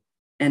need.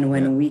 And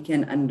when we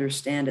can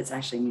understand it's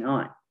actually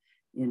not,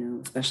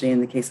 especially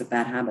in the case of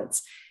bad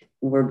habits,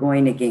 we're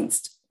going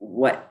against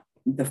what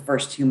the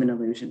first human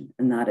illusion,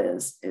 and that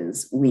is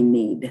we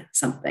need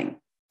something,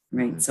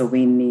 right? So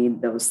we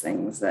need those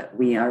things that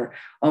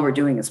all we're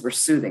doing is we're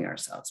soothing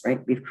ourselves,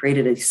 right? We've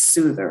created a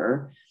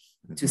soother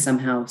to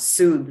somehow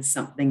soothe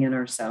something in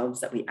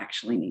ourselves that we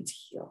actually need to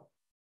heal.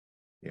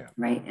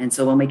 Right. And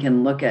so when we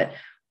can look at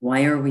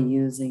why are we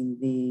using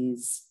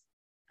these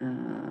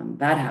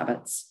bad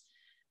habits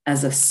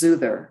as a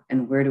soother,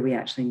 and where do we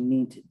actually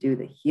need to do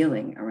the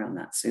healing around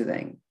that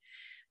soothing?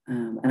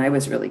 And I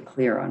was really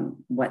clear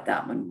on what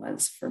that one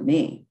was for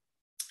me.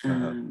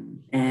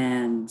 And,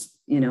 and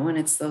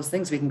it's those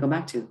things we can go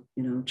back to,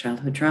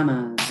 childhood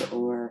traumas,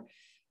 or,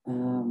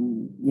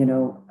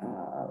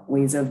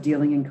 ways of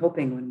dealing and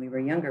coping when we were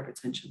younger,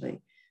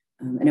 potentially.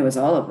 And it was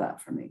all of that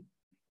for me.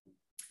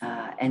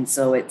 And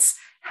so it's,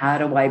 how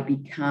do I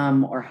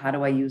become, or how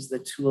do I use the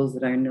tools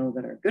that I know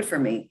that are good for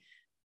me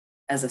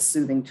as a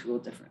soothing tool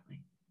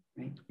differently,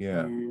 right?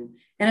 Yeah. And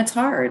it's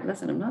hard.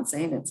 Listen, I'm not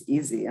saying it's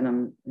easy, and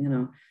I'm,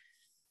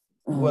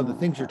 well, the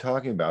things you're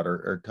talking about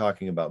are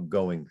talking about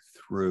going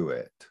through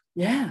it.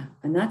 Yeah,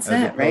 and that's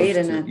it, right?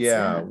 And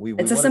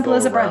it's as simple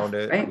as a breath,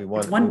 right?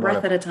 It's one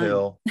breath at a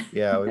time.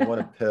 Yeah, we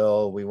want a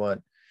pill. We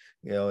want,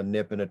 a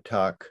nip and a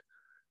tuck,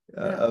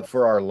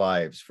 for our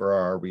lives, for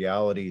our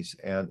realities.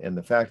 And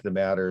the fact of the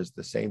matter is,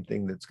 the same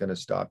thing that's going to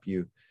stop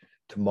you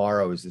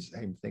tomorrow is the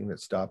same thing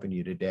that's stopping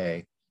you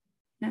today.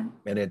 Yeah.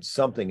 And it's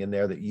something in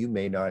there that you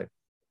may not,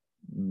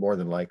 more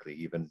than likely,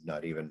 even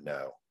not even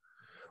know.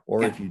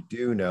 Or if you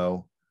do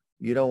know,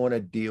 you don't want to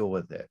deal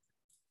with it.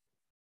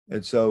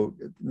 And so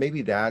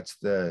maybe that's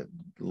the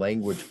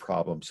language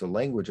problem. So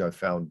language, I've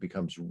found,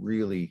 becomes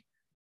really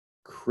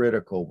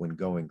critical when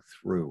going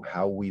through.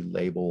 How we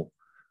label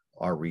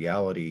our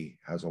reality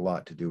has a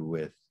lot to do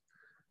with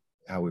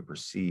how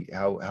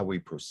we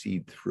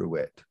proceed through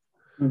it.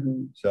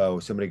 Mm-hmm. So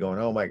somebody going,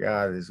 oh my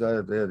God, there's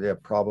a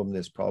problem,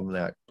 this problem,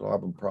 that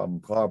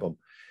problem.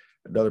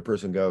 Another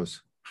person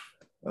goes,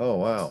 oh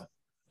wow,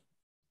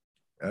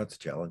 that's a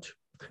challenge.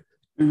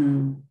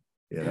 Mm-hmm.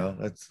 You know,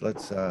 let's we're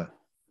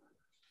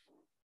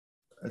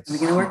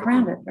going to work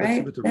around it, right? Let's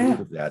see what the root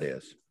of that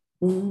is.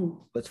 Mm-hmm.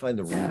 Let's find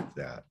the root of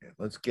that.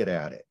 Let's get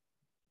at it.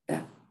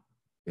 Yeah.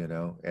 You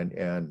know,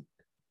 and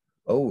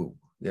oh,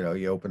 you know,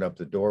 you open up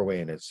the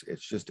doorway and it's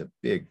just a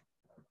big,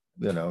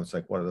 you know, it's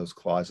like one of those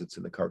closets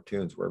in the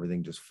cartoons where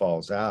everything just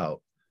falls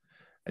out,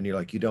 and you're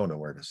like, you don't know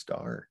where to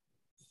start.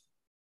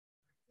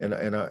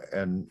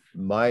 And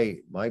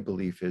my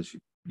belief is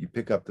you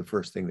pick up the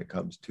first thing that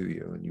comes to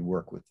you and you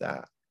work with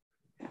that.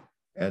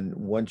 And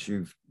once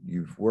you've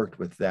worked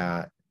with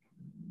that,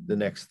 the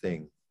next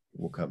thing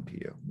will come to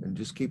you, and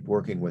just keep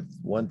working with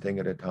one thing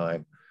at a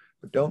time.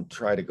 But don't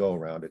try to go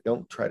around it.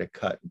 Don't try to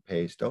cut and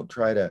paste. Don't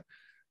try to,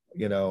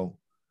 you know,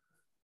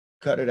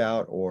 cut it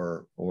out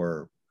or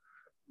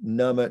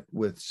numb it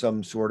with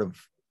some sort of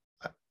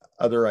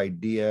other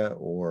idea.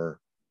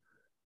 Or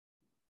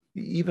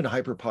even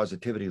hyper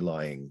positivity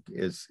lying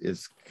is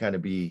kind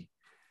of be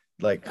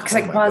like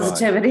toxic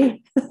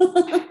positivity.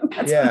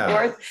 That's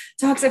yeah,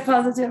 toxic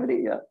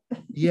positivity.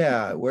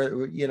 Yeah,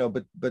 where you know,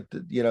 but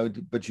you know,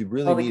 but you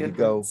really need to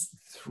go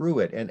through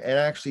it and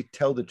actually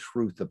tell the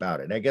truth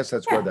about it. And I guess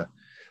that's where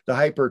the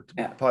hyper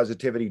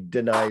positivity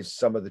denies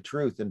some of the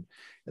truth. And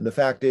the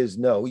fact is,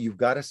 no, you've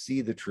got to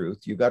see the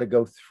truth. You've got to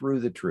go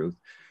through the truth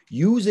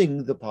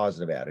using the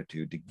positive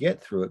attitude to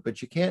get through it.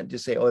 But you can't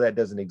just say, oh, that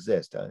doesn't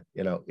exist.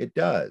 You know, it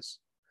does,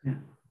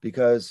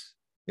 because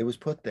it was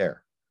put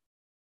there.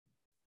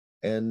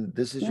 And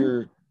this is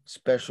your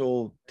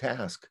special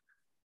task,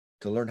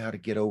 to learn how to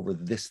get over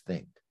this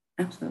thing.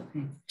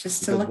 Absolutely.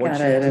 Just to look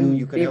at it and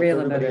be real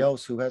about it. Everybody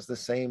else who has the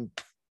same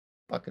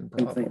fucking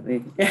problem.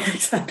 Completely. Yeah,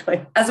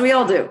 exactly. As we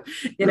all do.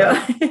 You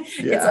know,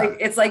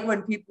 it's like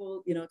when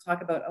people, you know,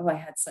 talk about, oh, I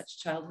had such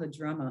childhood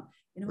trauma.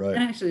 You know,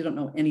 and I actually don't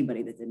know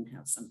anybody that didn't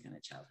have some kind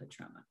of childhood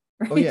trauma.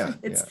 Right? Oh yeah.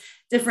 It's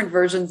different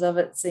versions of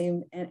it,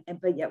 same,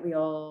 but yet we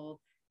all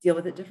deal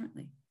with it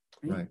differently.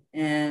 Right.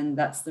 And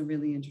that's the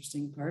really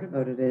interesting part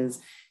about it is,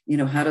 you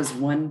know, how does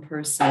one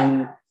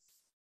person,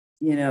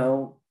 you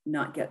know,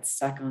 not get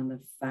stuck on the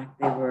fact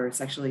they were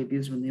sexually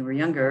abused when they were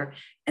younger,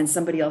 and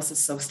somebody else is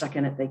so stuck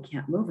in it they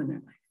can't move in their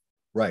life.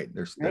 Right.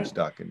 They're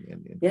stuck in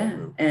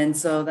move. And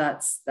so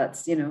that's,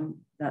 you know,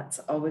 that's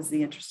always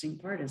the interesting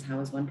part, is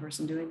how is one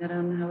person doing that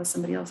and how is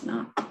somebody else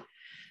not?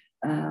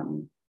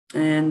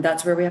 And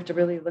that's where we have to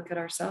really look at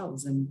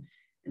ourselves and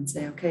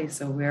say, okay,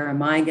 so where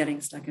am I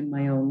getting stuck in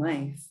my own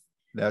life?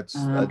 That's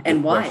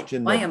and why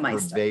am I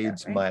stuck there,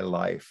 pervades my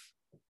life.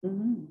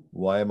 Mm-hmm.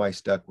 Why am I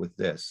stuck with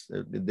this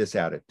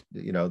attitude?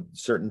 You know,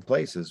 certain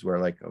places where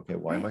like, okay,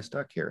 why am I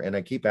stuck here? And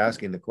I keep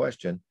asking the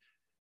question,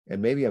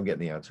 and maybe I'm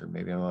getting the answer.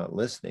 Maybe I'm not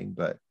listening,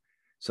 but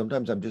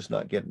sometimes I'm just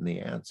not getting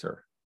the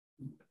answer.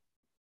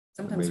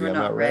 Sometimes we're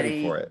not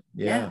ready for it.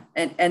 Yeah.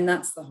 And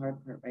that's the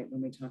hard part, right?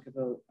 When we talk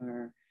about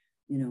our,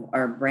 you know,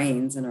 our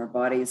brains and our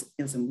bodies,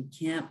 listen,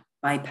 we can't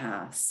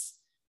bypass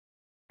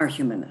our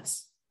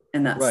humanness.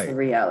 And that's the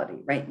reality,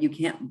 right? You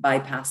can't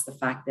bypass the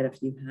fact that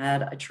if you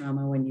had a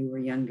trauma when you were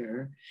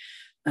younger,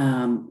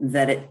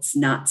 that it's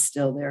not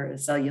still there at a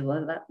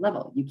cellular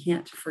level. You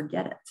can't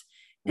forget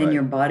it. And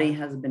your body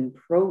has been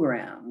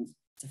programmed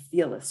to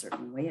feel a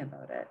certain way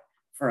about it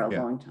for a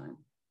long time.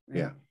 Right?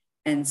 Yeah.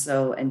 And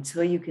so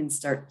until you can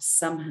start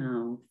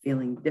somehow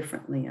feeling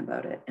differently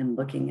about it and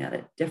looking at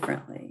it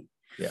differently,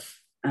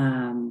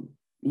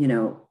 you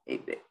know,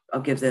 I'll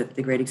give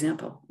the great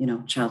example, you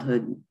know,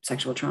 childhood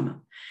sexual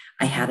trauma.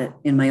 I had it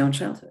in my own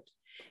childhood.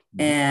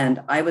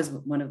 And I was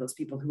one of those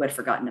people who had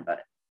forgotten about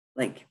it.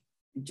 Like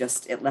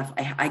just it left.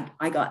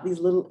 I got these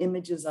little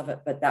images of it,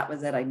 but that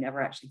was it. I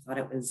never actually thought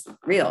it was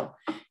real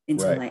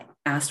until I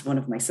asked one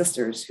of my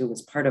sisters, who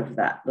was part of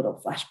that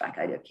little flashback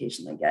I'd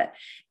occasionally get.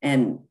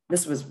 And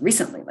this was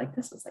recently, like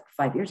this was like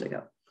 5 years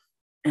ago.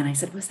 And I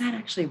said, was that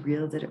actually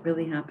real? Did it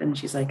really happen? And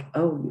she's like,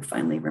 oh, you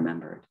finally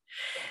remembered,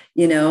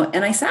 you know?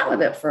 And I sat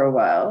with it for a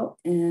while,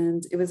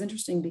 and it was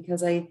interesting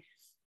because I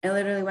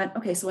literally went,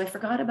 okay, so I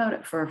forgot about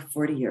it for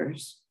 40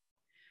 years.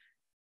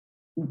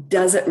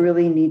 Does it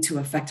really need to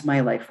affect my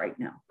life right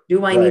now?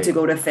 Do I need to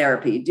go to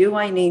therapy? Do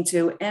I need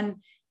to? And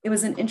it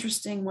was an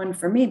interesting one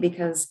for me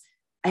because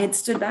I had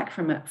stood back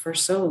from it for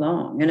so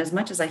long. And as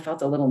much as I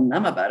felt a little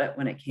numb about it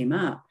when it came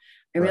up,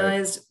 I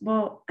realized,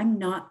 well, I'm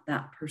not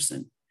that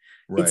person.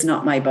 It's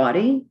not my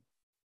body.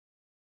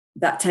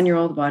 that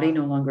 10-year-old body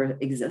no longer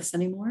exists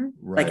anymore.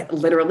 Right. Like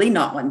literally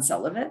not one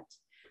cell of it.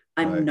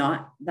 I'm Right.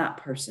 not that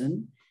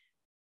person.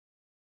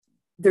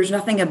 There's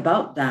nothing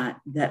about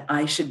that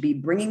I should be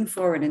bringing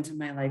forward into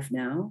my life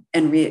now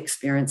and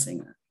re-experiencing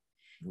it.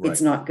 Right.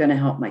 It's not going to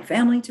help my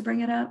family to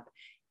bring it up.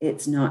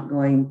 It's not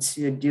going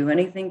to do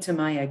anything to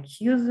my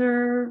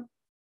accuser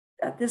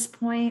at this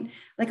point,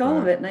 like all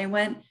of it. And I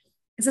went,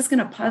 is this going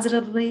to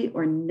positively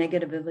or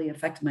negatively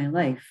affect my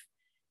life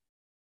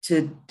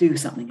to do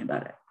something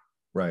about it?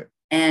 Right.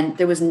 And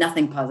there was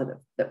nothing positive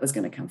that was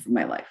going to come from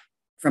my life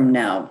from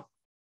now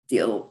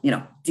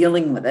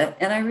dealing with it.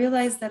 And I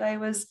realized that I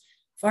was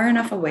far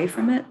enough away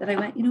from it that I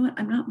went, you know what?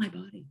 I'm not my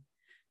body.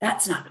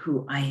 That's not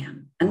who I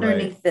am.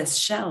 Underneath this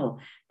shell,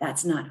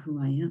 that's not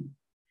who I am.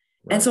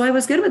 Right. And so I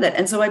was good with it.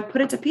 And so I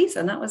put it to peace,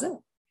 and that was it.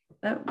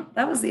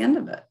 That was the end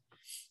of it.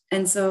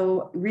 And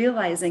so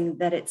realizing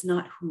that it's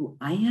not who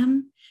I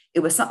am, it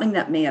was something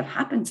that may have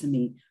happened to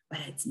me, but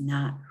it's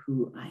not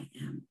who I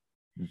am.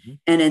 Mm-hmm.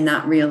 And in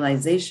that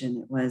realization,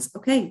 it was,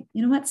 okay,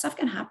 you know what? Stuff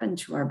can happen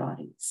to our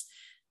bodies,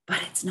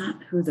 but it's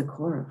not who the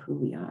core of who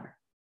we are.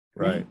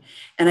 Right.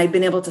 And I've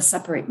been able to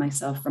separate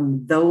myself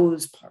from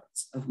those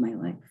parts of my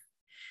life.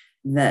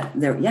 That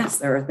there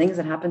are things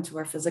that happen to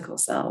our physical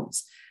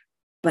selves,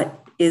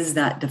 but is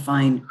that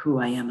define who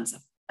I am as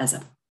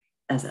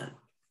a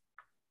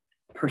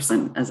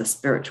person, as a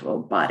spiritual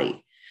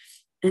body?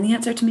 And the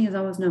answer to me is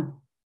always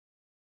no.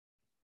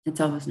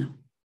 It's always no.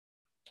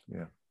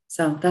 Yeah.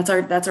 So that's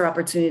our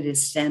opportunity to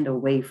stand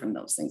away from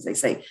those things. They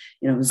say,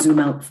 zoom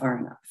out far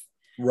enough.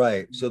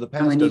 Right. So the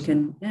past you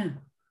can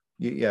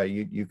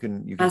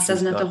past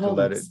doesn't have to hold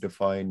let us. it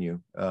define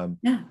you.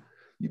 Yeah.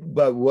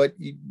 But what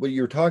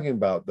you're talking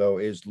about, though,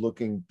 is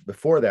looking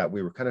before that.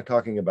 We were kind of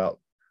talking about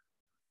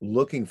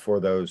looking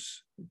for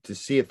those to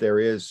see if there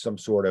is some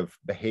sort of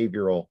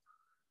behavioral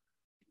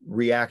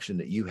reaction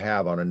that you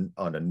have on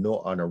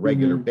a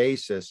regular mm-hmm.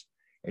 basis,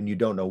 and you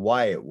don't know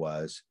why it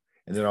was.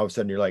 And then all of a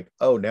sudden you're like,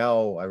 oh,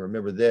 now I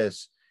remember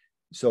this.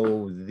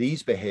 So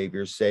these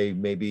behaviors, say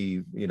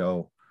maybe,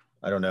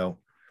 I don't know,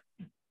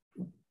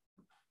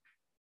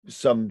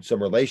 some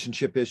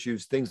relationship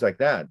issues, things like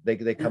that,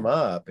 they come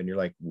up, and you're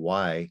like,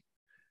 why?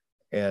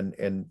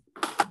 And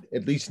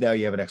at least now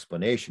you have an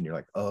explanation. You're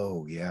like,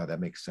 oh yeah, that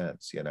makes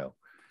sense,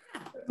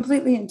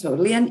 completely and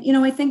totally. And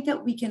I think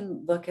that we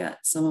can look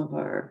at some of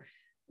our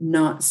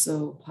not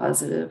so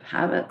positive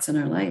habits in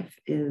our life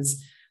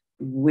is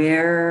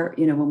where,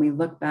 when we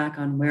look back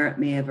on where it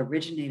may have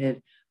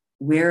originated,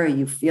 where are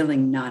you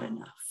feeling not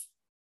enough,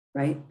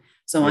 right?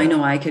 So I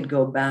know I could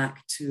go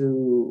back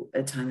to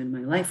a time in my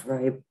life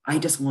where I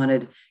just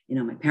wanted,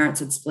 my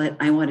parents had split.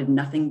 I wanted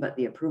nothing but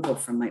the approval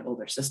from my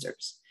older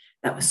sisters.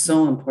 That was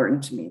so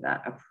important to me,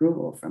 that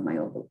approval from my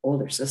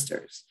older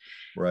sisters.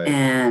 Right.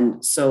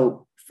 And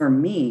so for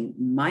me,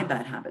 my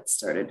bad habits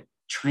started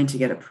trying to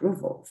get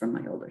approval from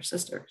my older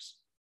sisters.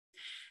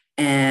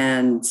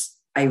 And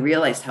I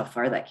realized how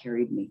far that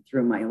carried me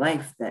through my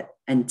life, that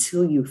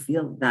until you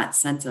feel that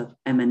sense of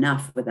I'm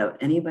enough without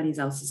anybody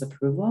else's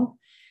approval,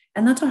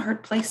 and that's a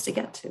hard place to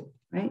get to,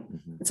 right?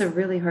 Mm-hmm. It's a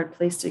really hard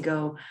place to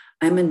go.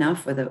 I'm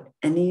enough without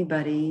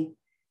anybody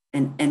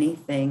and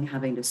anything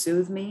having to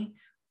soothe me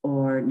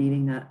or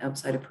needing that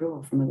outside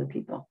approval from other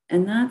people.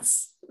 And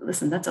that's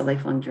a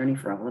lifelong journey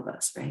for all of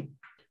us, right?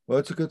 Well,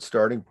 it's a good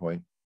starting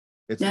point.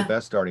 It's the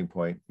best starting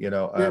point.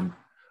 I'm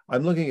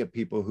looking at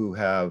people who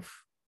have,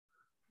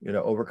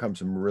 overcome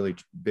some really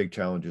big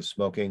challenges: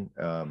 smoking,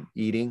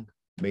 eating,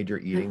 major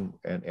eating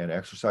and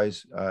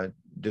exercise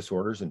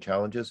disorders and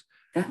challenges.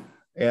 Yeah.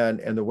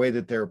 And the way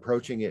that they're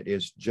approaching it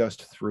is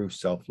just through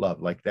self-love.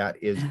 Like that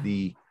is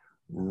the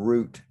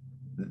root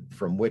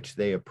from which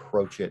they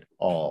approach it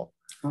all.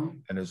 Oh.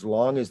 And as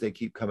long as they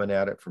keep coming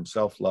at it from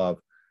self-love,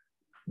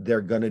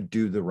 they're going to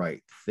do the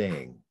right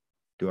thing.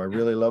 Do I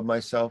really love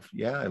myself?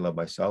 Yeah, I love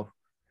myself.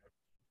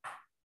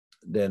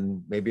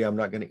 Then maybe I'm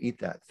not going to eat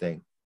that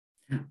thing.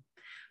 Yeah.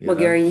 Well,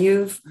 Gary,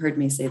 you've heard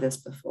me say this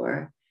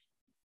before,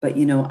 but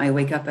I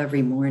wake up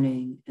every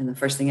morning and the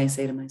first thing I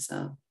say to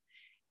myself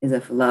is,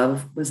 if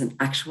love was an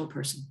actual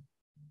person,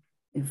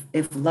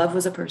 if love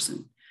was a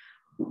person,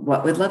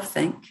 what would love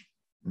think?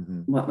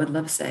 Mm-hmm. What would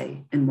love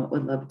say? And what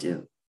would love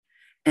do?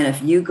 And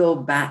if you go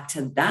back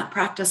to that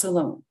practice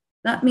alone,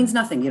 that means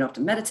nothing. You don't have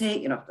to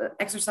meditate. You don't have to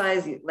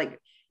exercise.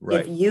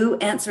 Right. If you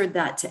answered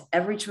that to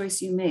every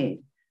choice you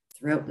made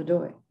throughout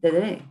the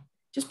day,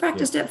 just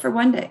practiced it for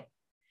one day,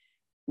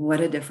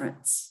 what a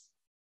difference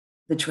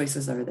the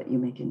choices are that you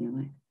make in your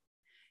life.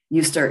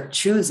 You start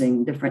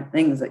choosing different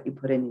things that you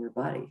put into your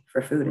body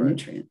for food and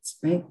nutrients,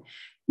 right?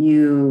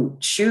 You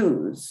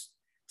choose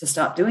to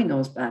stop doing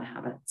those bad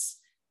habits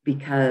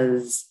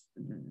because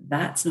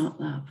that's not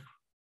love.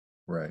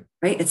 Right.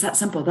 Right. It's that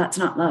simple. That's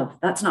not love.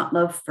 That's not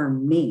love for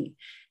me.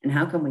 And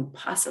how can we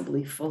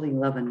possibly fully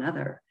love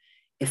another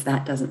if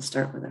that doesn't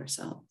start with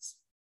ourselves?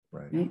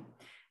 Right.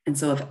 And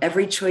so if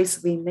every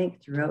choice we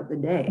make throughout the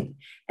day,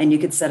 and you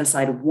could set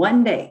aside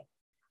one day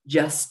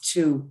just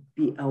to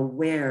be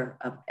aware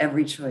of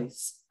every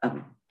choice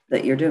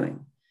that you're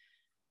doing,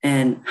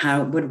 And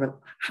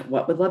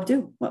what would love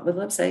do? What would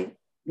love say?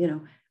 You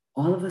know,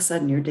 all of a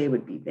sudden your day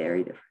would be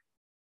very different.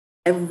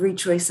 Every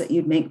choice that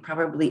you'd make,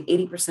 probably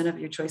 80% of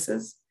your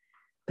choices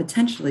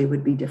potentially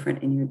would be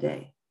different in your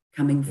day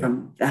coming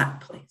from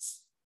that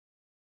place.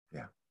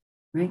 Yeah.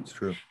 Right. It's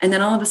true. And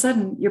then all of a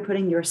sudden you're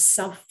putting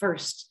yourself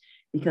first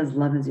because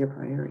love is your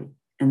priority.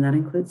 And that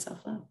includes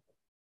self-love.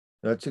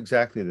 That's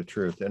exactly the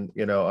truth. And,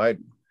 you know,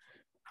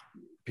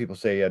 people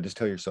say, yeah, just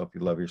tell yourself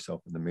you love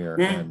yourself in the mirror.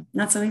 And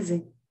not so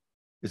easy.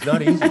 It's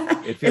not easy.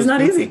 It feels it's not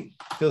goofy.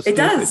 easy. It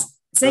does.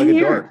 Same like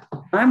here.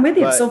 I'm with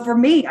you. But, so for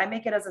me, I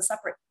make it as a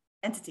separate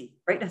entity,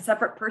 right? A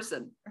separate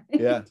person.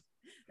 Right? Yeah.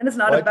 And it's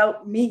not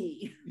about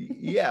me.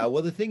 Yeah.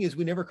 Well, the thing is,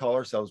 we never call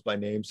ourselves by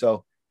name.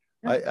 So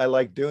I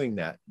like doing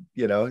that.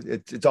 You know,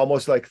 it's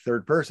almost like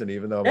third person,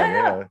 even though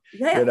I'm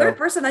third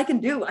person I can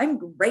do. I'm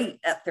great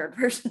at third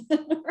person.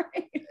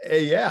 Right?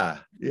 Yeah.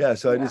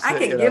 So I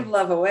can give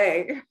love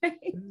away.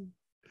 Right?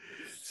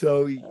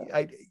 So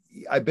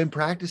I've been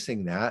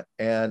practicing that,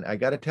 and I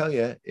got to tell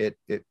you,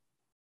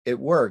 it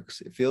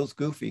works. It feels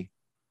goofy.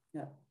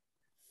 Yeah.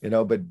 You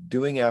know, but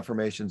doing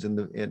affirmations in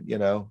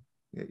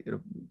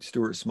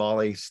Stuart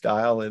Smalley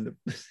style in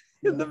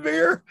the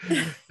mirror.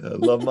 I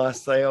love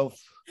myself.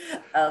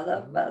 I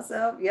love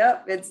myself.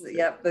 Yep.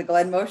 The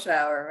Glenn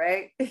Moschauer,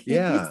 right?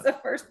 Yeah. He's the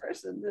first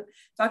person to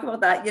talk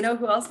about that. You know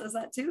who else does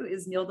that too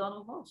is Neil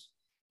Donald Walsh.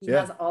 He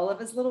has all of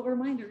his little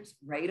reminders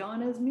right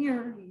on his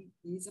mirror.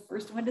 He's the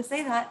first one to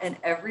say that. And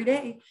every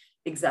day,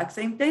 exact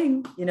same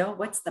thing. You know,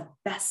 what's the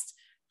best,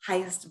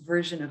 highest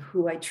version of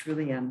who I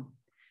truly am?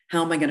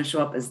 How am I going to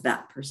show up as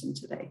that person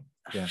today?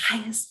 The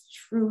highest,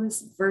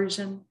 truest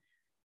version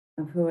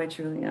of who I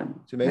truly am.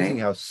 It's amazing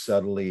how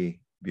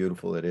subtly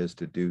beautiful it is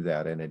to do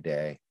that in a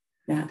day.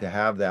 Yeah. To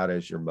have that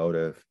as your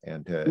motive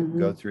and to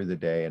go through the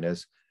day. And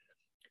as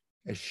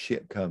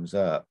shit comes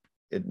up,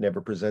 it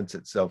never presents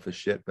itself as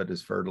shit, but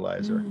as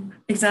fertilizer.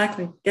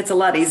 Exactly. It's a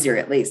lot easier,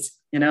 at least,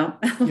 you know?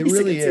 It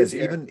really is.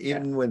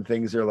 Even when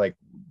things are like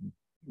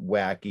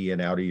wacky and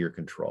out of your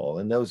control.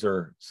 And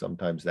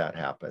sometimes that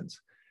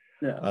happens.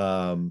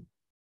 Yeah.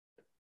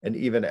 And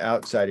even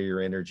outside of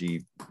your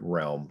energy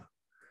realm,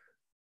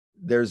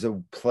 there's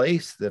a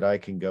place that I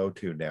can go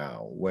to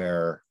now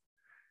where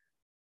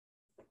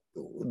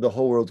the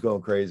whole world's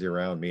going crazy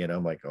around me. And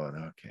I'm like going,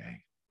 okay.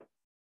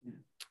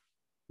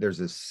 There's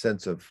a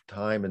sense of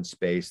time and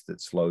space that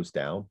slows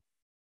down,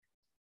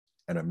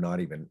 and I'm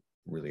not even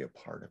really a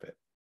part of it.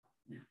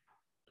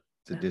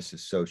 It's a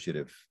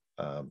disassociative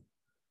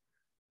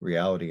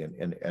reality.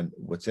 And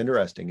what's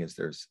interesting is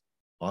there's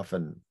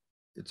often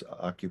it's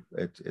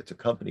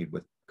accompanied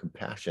with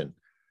compassion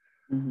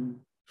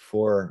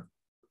for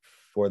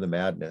the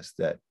madness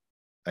that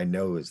I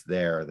know is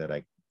there,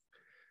 that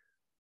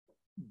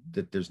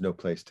there's no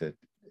place to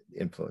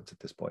influence at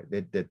this point,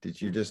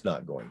 that you're just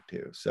not going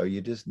to. So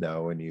you just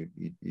know, and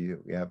you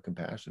have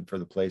compassion for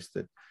the place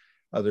that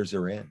others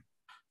are in.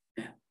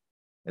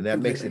 And that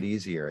makes it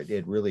easier.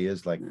 It really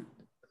is like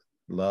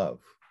love.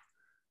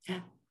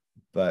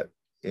 But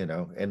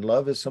and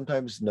love is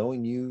sometimes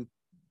knowing you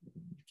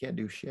can't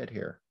do shit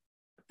here.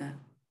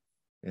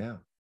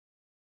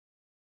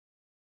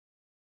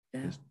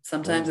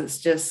 Sometimes it's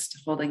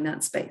just holding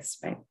that space,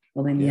 right?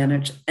 Holding the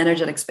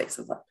energetic space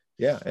of love.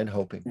 And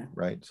hoping,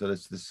 right? So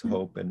that's this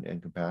hope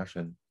and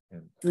compassion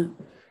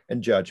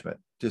and judgment,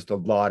 just a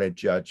lot of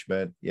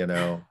judgment,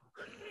 and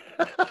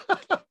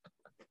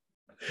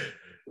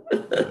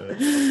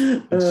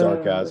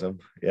sarcasm.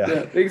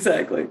 Yeah,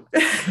 exactly.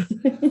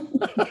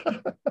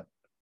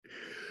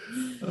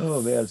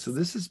 Oh man, so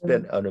this has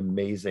been an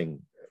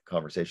amazing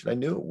conversation. I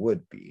knew it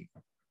would be.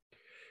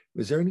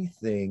 Was there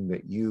anything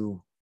that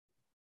you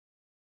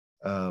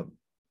so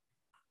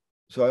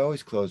I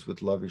always close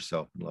with love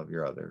yourself and love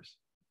your others.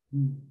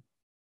 Is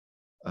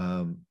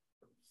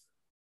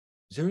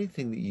there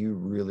anything that you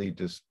really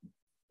just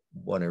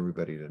want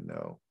everybody to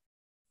know?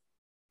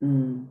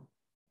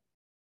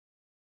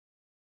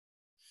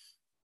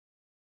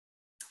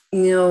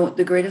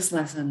 The greatest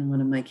lesson one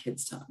of my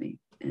kids taught me,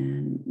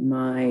 and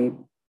my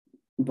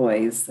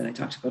boys that I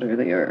talked about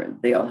earlier,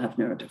 they all have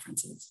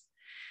neurodifferences.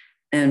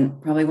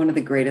 And probably one of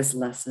the greatest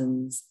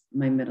lessons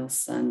my middle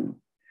son,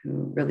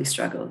 who really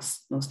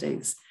struggles most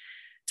days,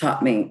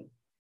 taught me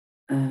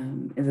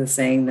is a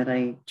saying that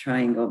I try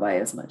and go by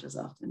as much as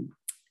often.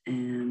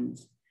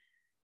 And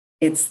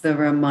it's the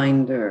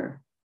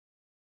reminder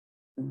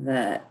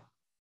that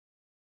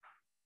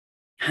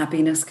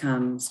happiness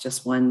comes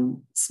just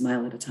one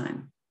smile at a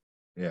time.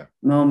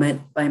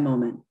 Moment by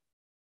moment,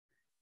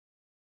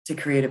 to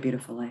create a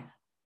beautiful life.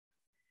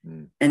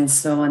 And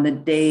so on the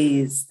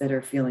days that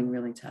are feeling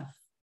really tough,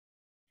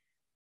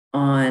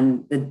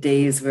 on the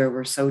days where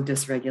we're so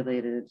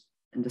dysregulated,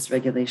 and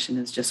dysregulation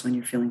is just when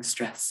you're feeling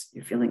stress,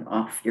 you're feeling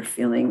off, you're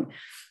feeling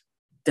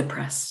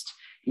depressed,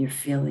 you're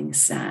feeling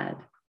sad,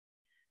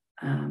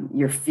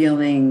 you're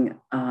feeling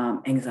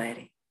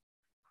anxiety,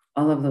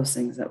 all of those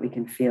things that we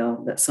can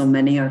feel, that so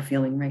many are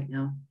feeling right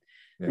now.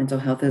 Mental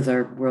health is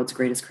our world's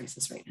greatest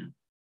crisis right now.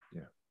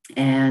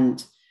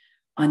 And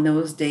on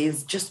those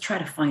days, just try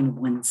to find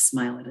one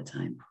smile at a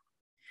time.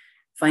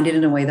 Find it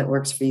in a way that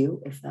works for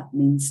you. If that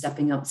means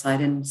stepping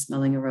outside and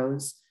smelling a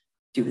rose,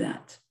 do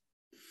that.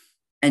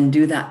 And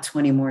do that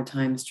 20 more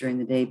times during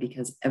the day,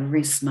 because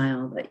every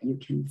smile that you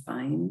can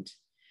find,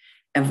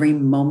 every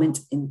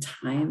moment in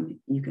time,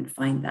 you can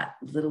find that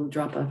little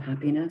drop of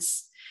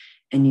happiness,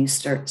 and you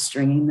start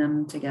stringing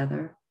them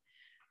together,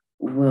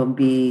 will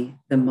be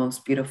the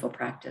most beautiful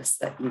practice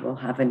that you will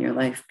have in your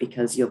life,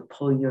 because you'll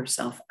pull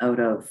yourself out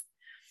of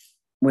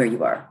where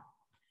you are.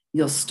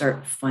 You'll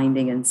start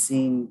finding and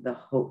seeing the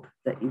hope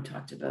that you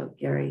talked about,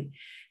 Gary.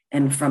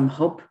 And from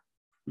hope,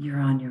 you're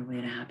on your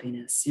way to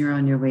happiness. You're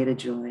on your way to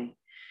joy.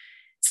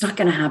 It's not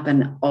going to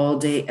happen all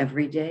day,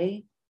 every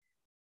day,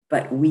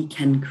 but we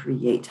can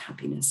create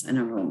happiness in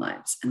our own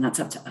lives. And that's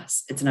up to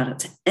us. It's not up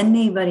to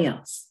anybody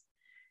else.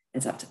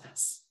 It's up to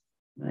us.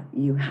 But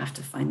you have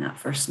to find that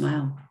first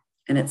smile.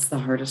 And it's the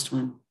hardest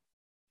one.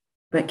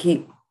 But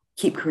keep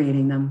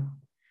creating them.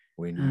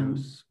 When you're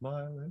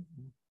smiling.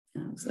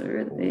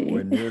 Absolutely.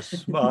 When you're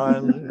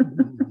smiling,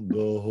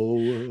 the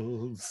whole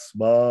world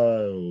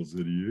smiles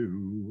at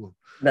you.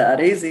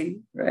 That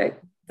easy, right?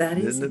 That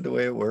is. Isn't it the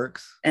way it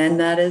works? And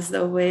that is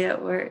the way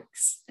it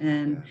works.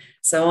 And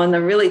so on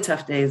the really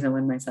tough days, and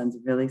when my son's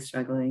really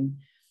struggling,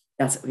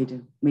 that's what we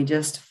do. We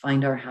just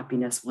find our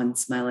happiness one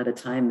smile at a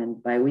time.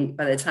 And by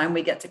the time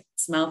we get to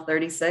smile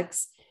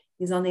 36,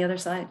 he's on the other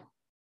side,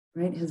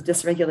 right? His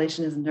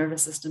dysregulation, his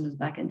nervous system is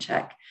back in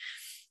check.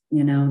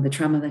 You know, the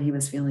trauma that he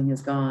was feeling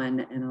is gone.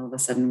 And all of a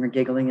sudden we're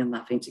giggling and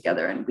laughing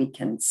together, and we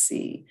can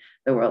see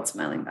the world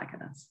smiling back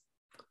at us.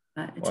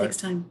 But it takes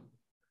time.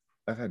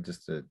 I've had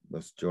just the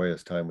most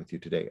joyous time with you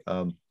today.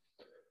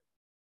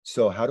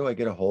 So how do I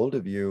get a hold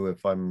of you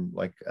if I'm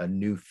like a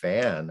new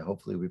fan?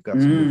 Hopefully we've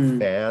got some new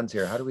fans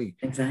here. How do we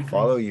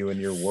follow you in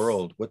your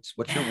world? What's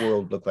your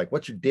world look like?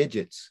 What's your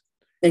digits?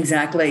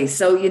 Exactly.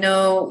 So, you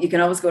know, you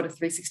can always go to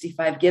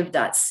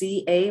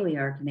 365give.ca. We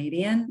are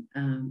Canadian,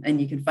 and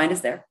you can find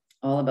us there,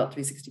 all about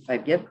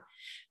 365 Give.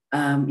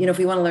 You know, if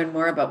you want to learn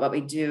more about what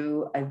we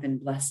do, I've been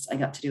blessed. I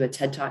got to do a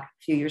TED Talk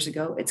a few years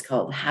ago. It's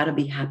called How to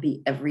Be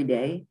Happy Every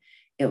Day.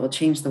 It will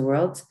change the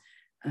world.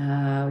 We've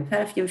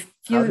had a few.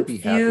 How to be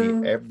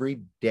happy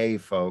every day,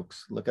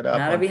 folks. Look it up.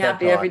 How to be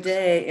happy every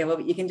day.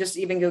 You can just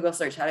even Google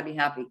search how to be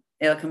happy.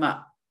 It'll come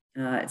up.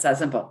 It's that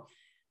simple.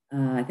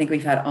 I think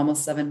we've had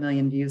almost 7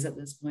 million views at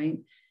this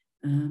point.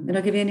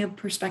 It'll give you a new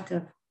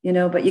perspective, you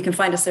know, but you can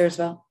find us there as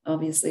well.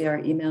 Obviously, our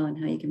email and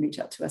how you can reach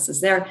out to us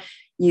is there.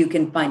 You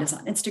can find us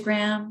on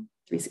Instagram,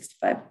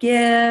 365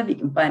 Give. You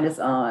can find us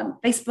on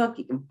Facebook.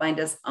 You can find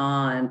us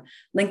on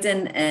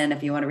LinkedIn. And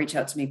if you want to reach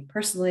out to me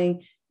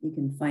personally, you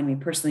can find me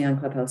personally on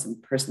Clubhouse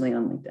and personally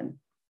on LinkedIn.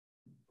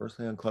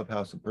 Personally on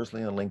Clubhouse and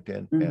personally on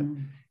LinkedIn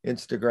and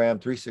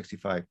Instagram,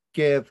 365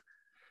 Give.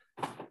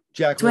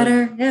 Jacqueline,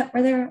 Twitter, yeah,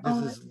 we're there.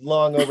 This is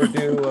long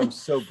overdue. I'm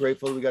so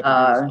grateful we got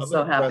to do this. I'm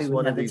so happy press we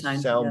one had of the these time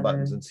sound together.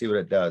 buttons and see what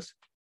it does.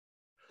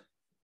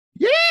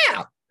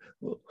 Yeah!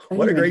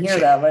 What a great hear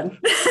that one.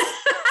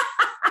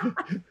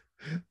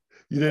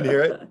 You didn't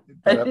hear it?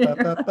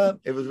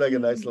 It was like a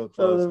nice little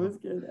close. Oh, that was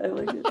good. I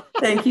like it.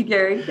 Thank you,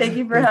 Gary. Thank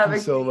you for having me.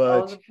 So much.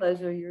 Always a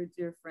pleasure. You're a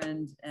dear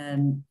friend.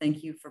 And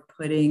thank you for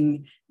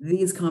putting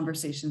these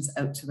conversations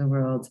out to the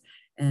world.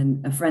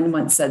 And a friend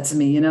once said to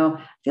me, you know,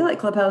 I feel like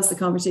Clubhouse, the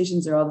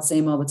conversations are all the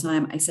same all the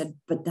time. I said,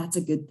 but that's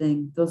a good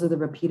thing. Those are the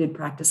repeated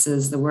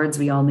practices, the words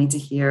we all need to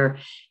hear.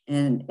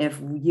 And if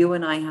you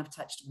and I have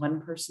touched one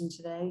person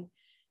today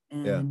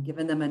and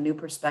given them a new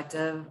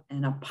perspective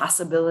and a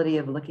possibility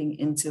of looking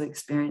into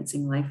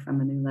experiencing life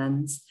from a new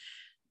lens,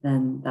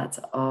 then that's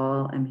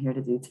all I'm here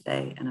to do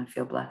today. And I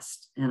feel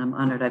blessed and I'm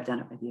honored I've done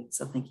it with you.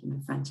 So thank you, my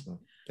friend.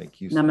 Thank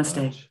you so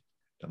Namaste. much.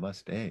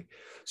 Namaste.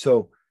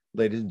 So,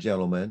 ladies and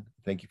gentlemen,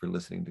 thank you for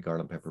listening to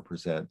Garland Pepper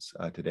Presents.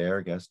 Today,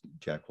 our guest,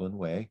 Jacqueline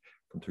Way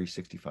from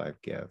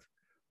 365 Give.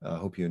 I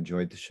hope you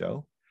enjoyed the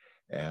show.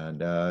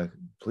 And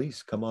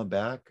please come on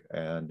back.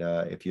 And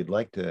if you'd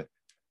like to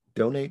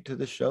donate to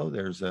the show,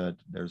 there's a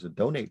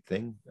donate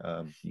thing.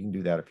 You can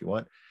do that if you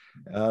want.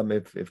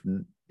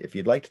 If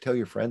you'd like to tell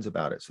your friends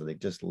about it so they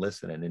just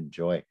listen and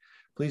enjoy,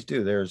 please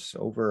do. There's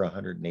over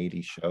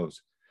 180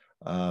 shows.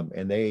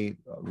 And they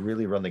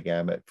really run the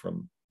gamut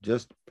from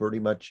just pretty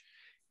much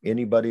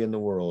anybody in the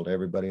world,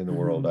 everybody in the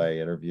world. I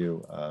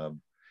interview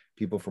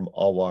people from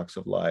all walks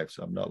of life.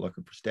 So I'm not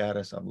looking for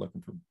status. I'm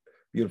looking for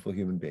beautiful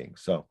human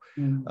beings. So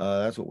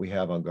that's what we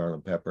have on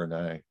Garland Pepper.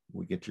 And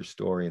we get your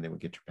story and then we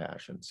get your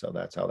passion. So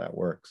that's how that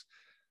works.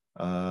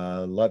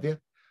 Love you.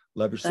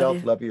 Love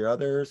yourself. Love your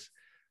others.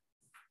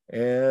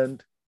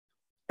 And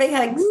big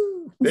hugs.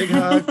 Big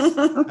hugs.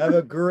 Have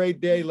a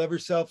great day. Love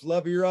yourself.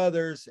 Love your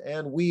others.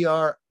 And we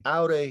are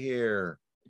out of here.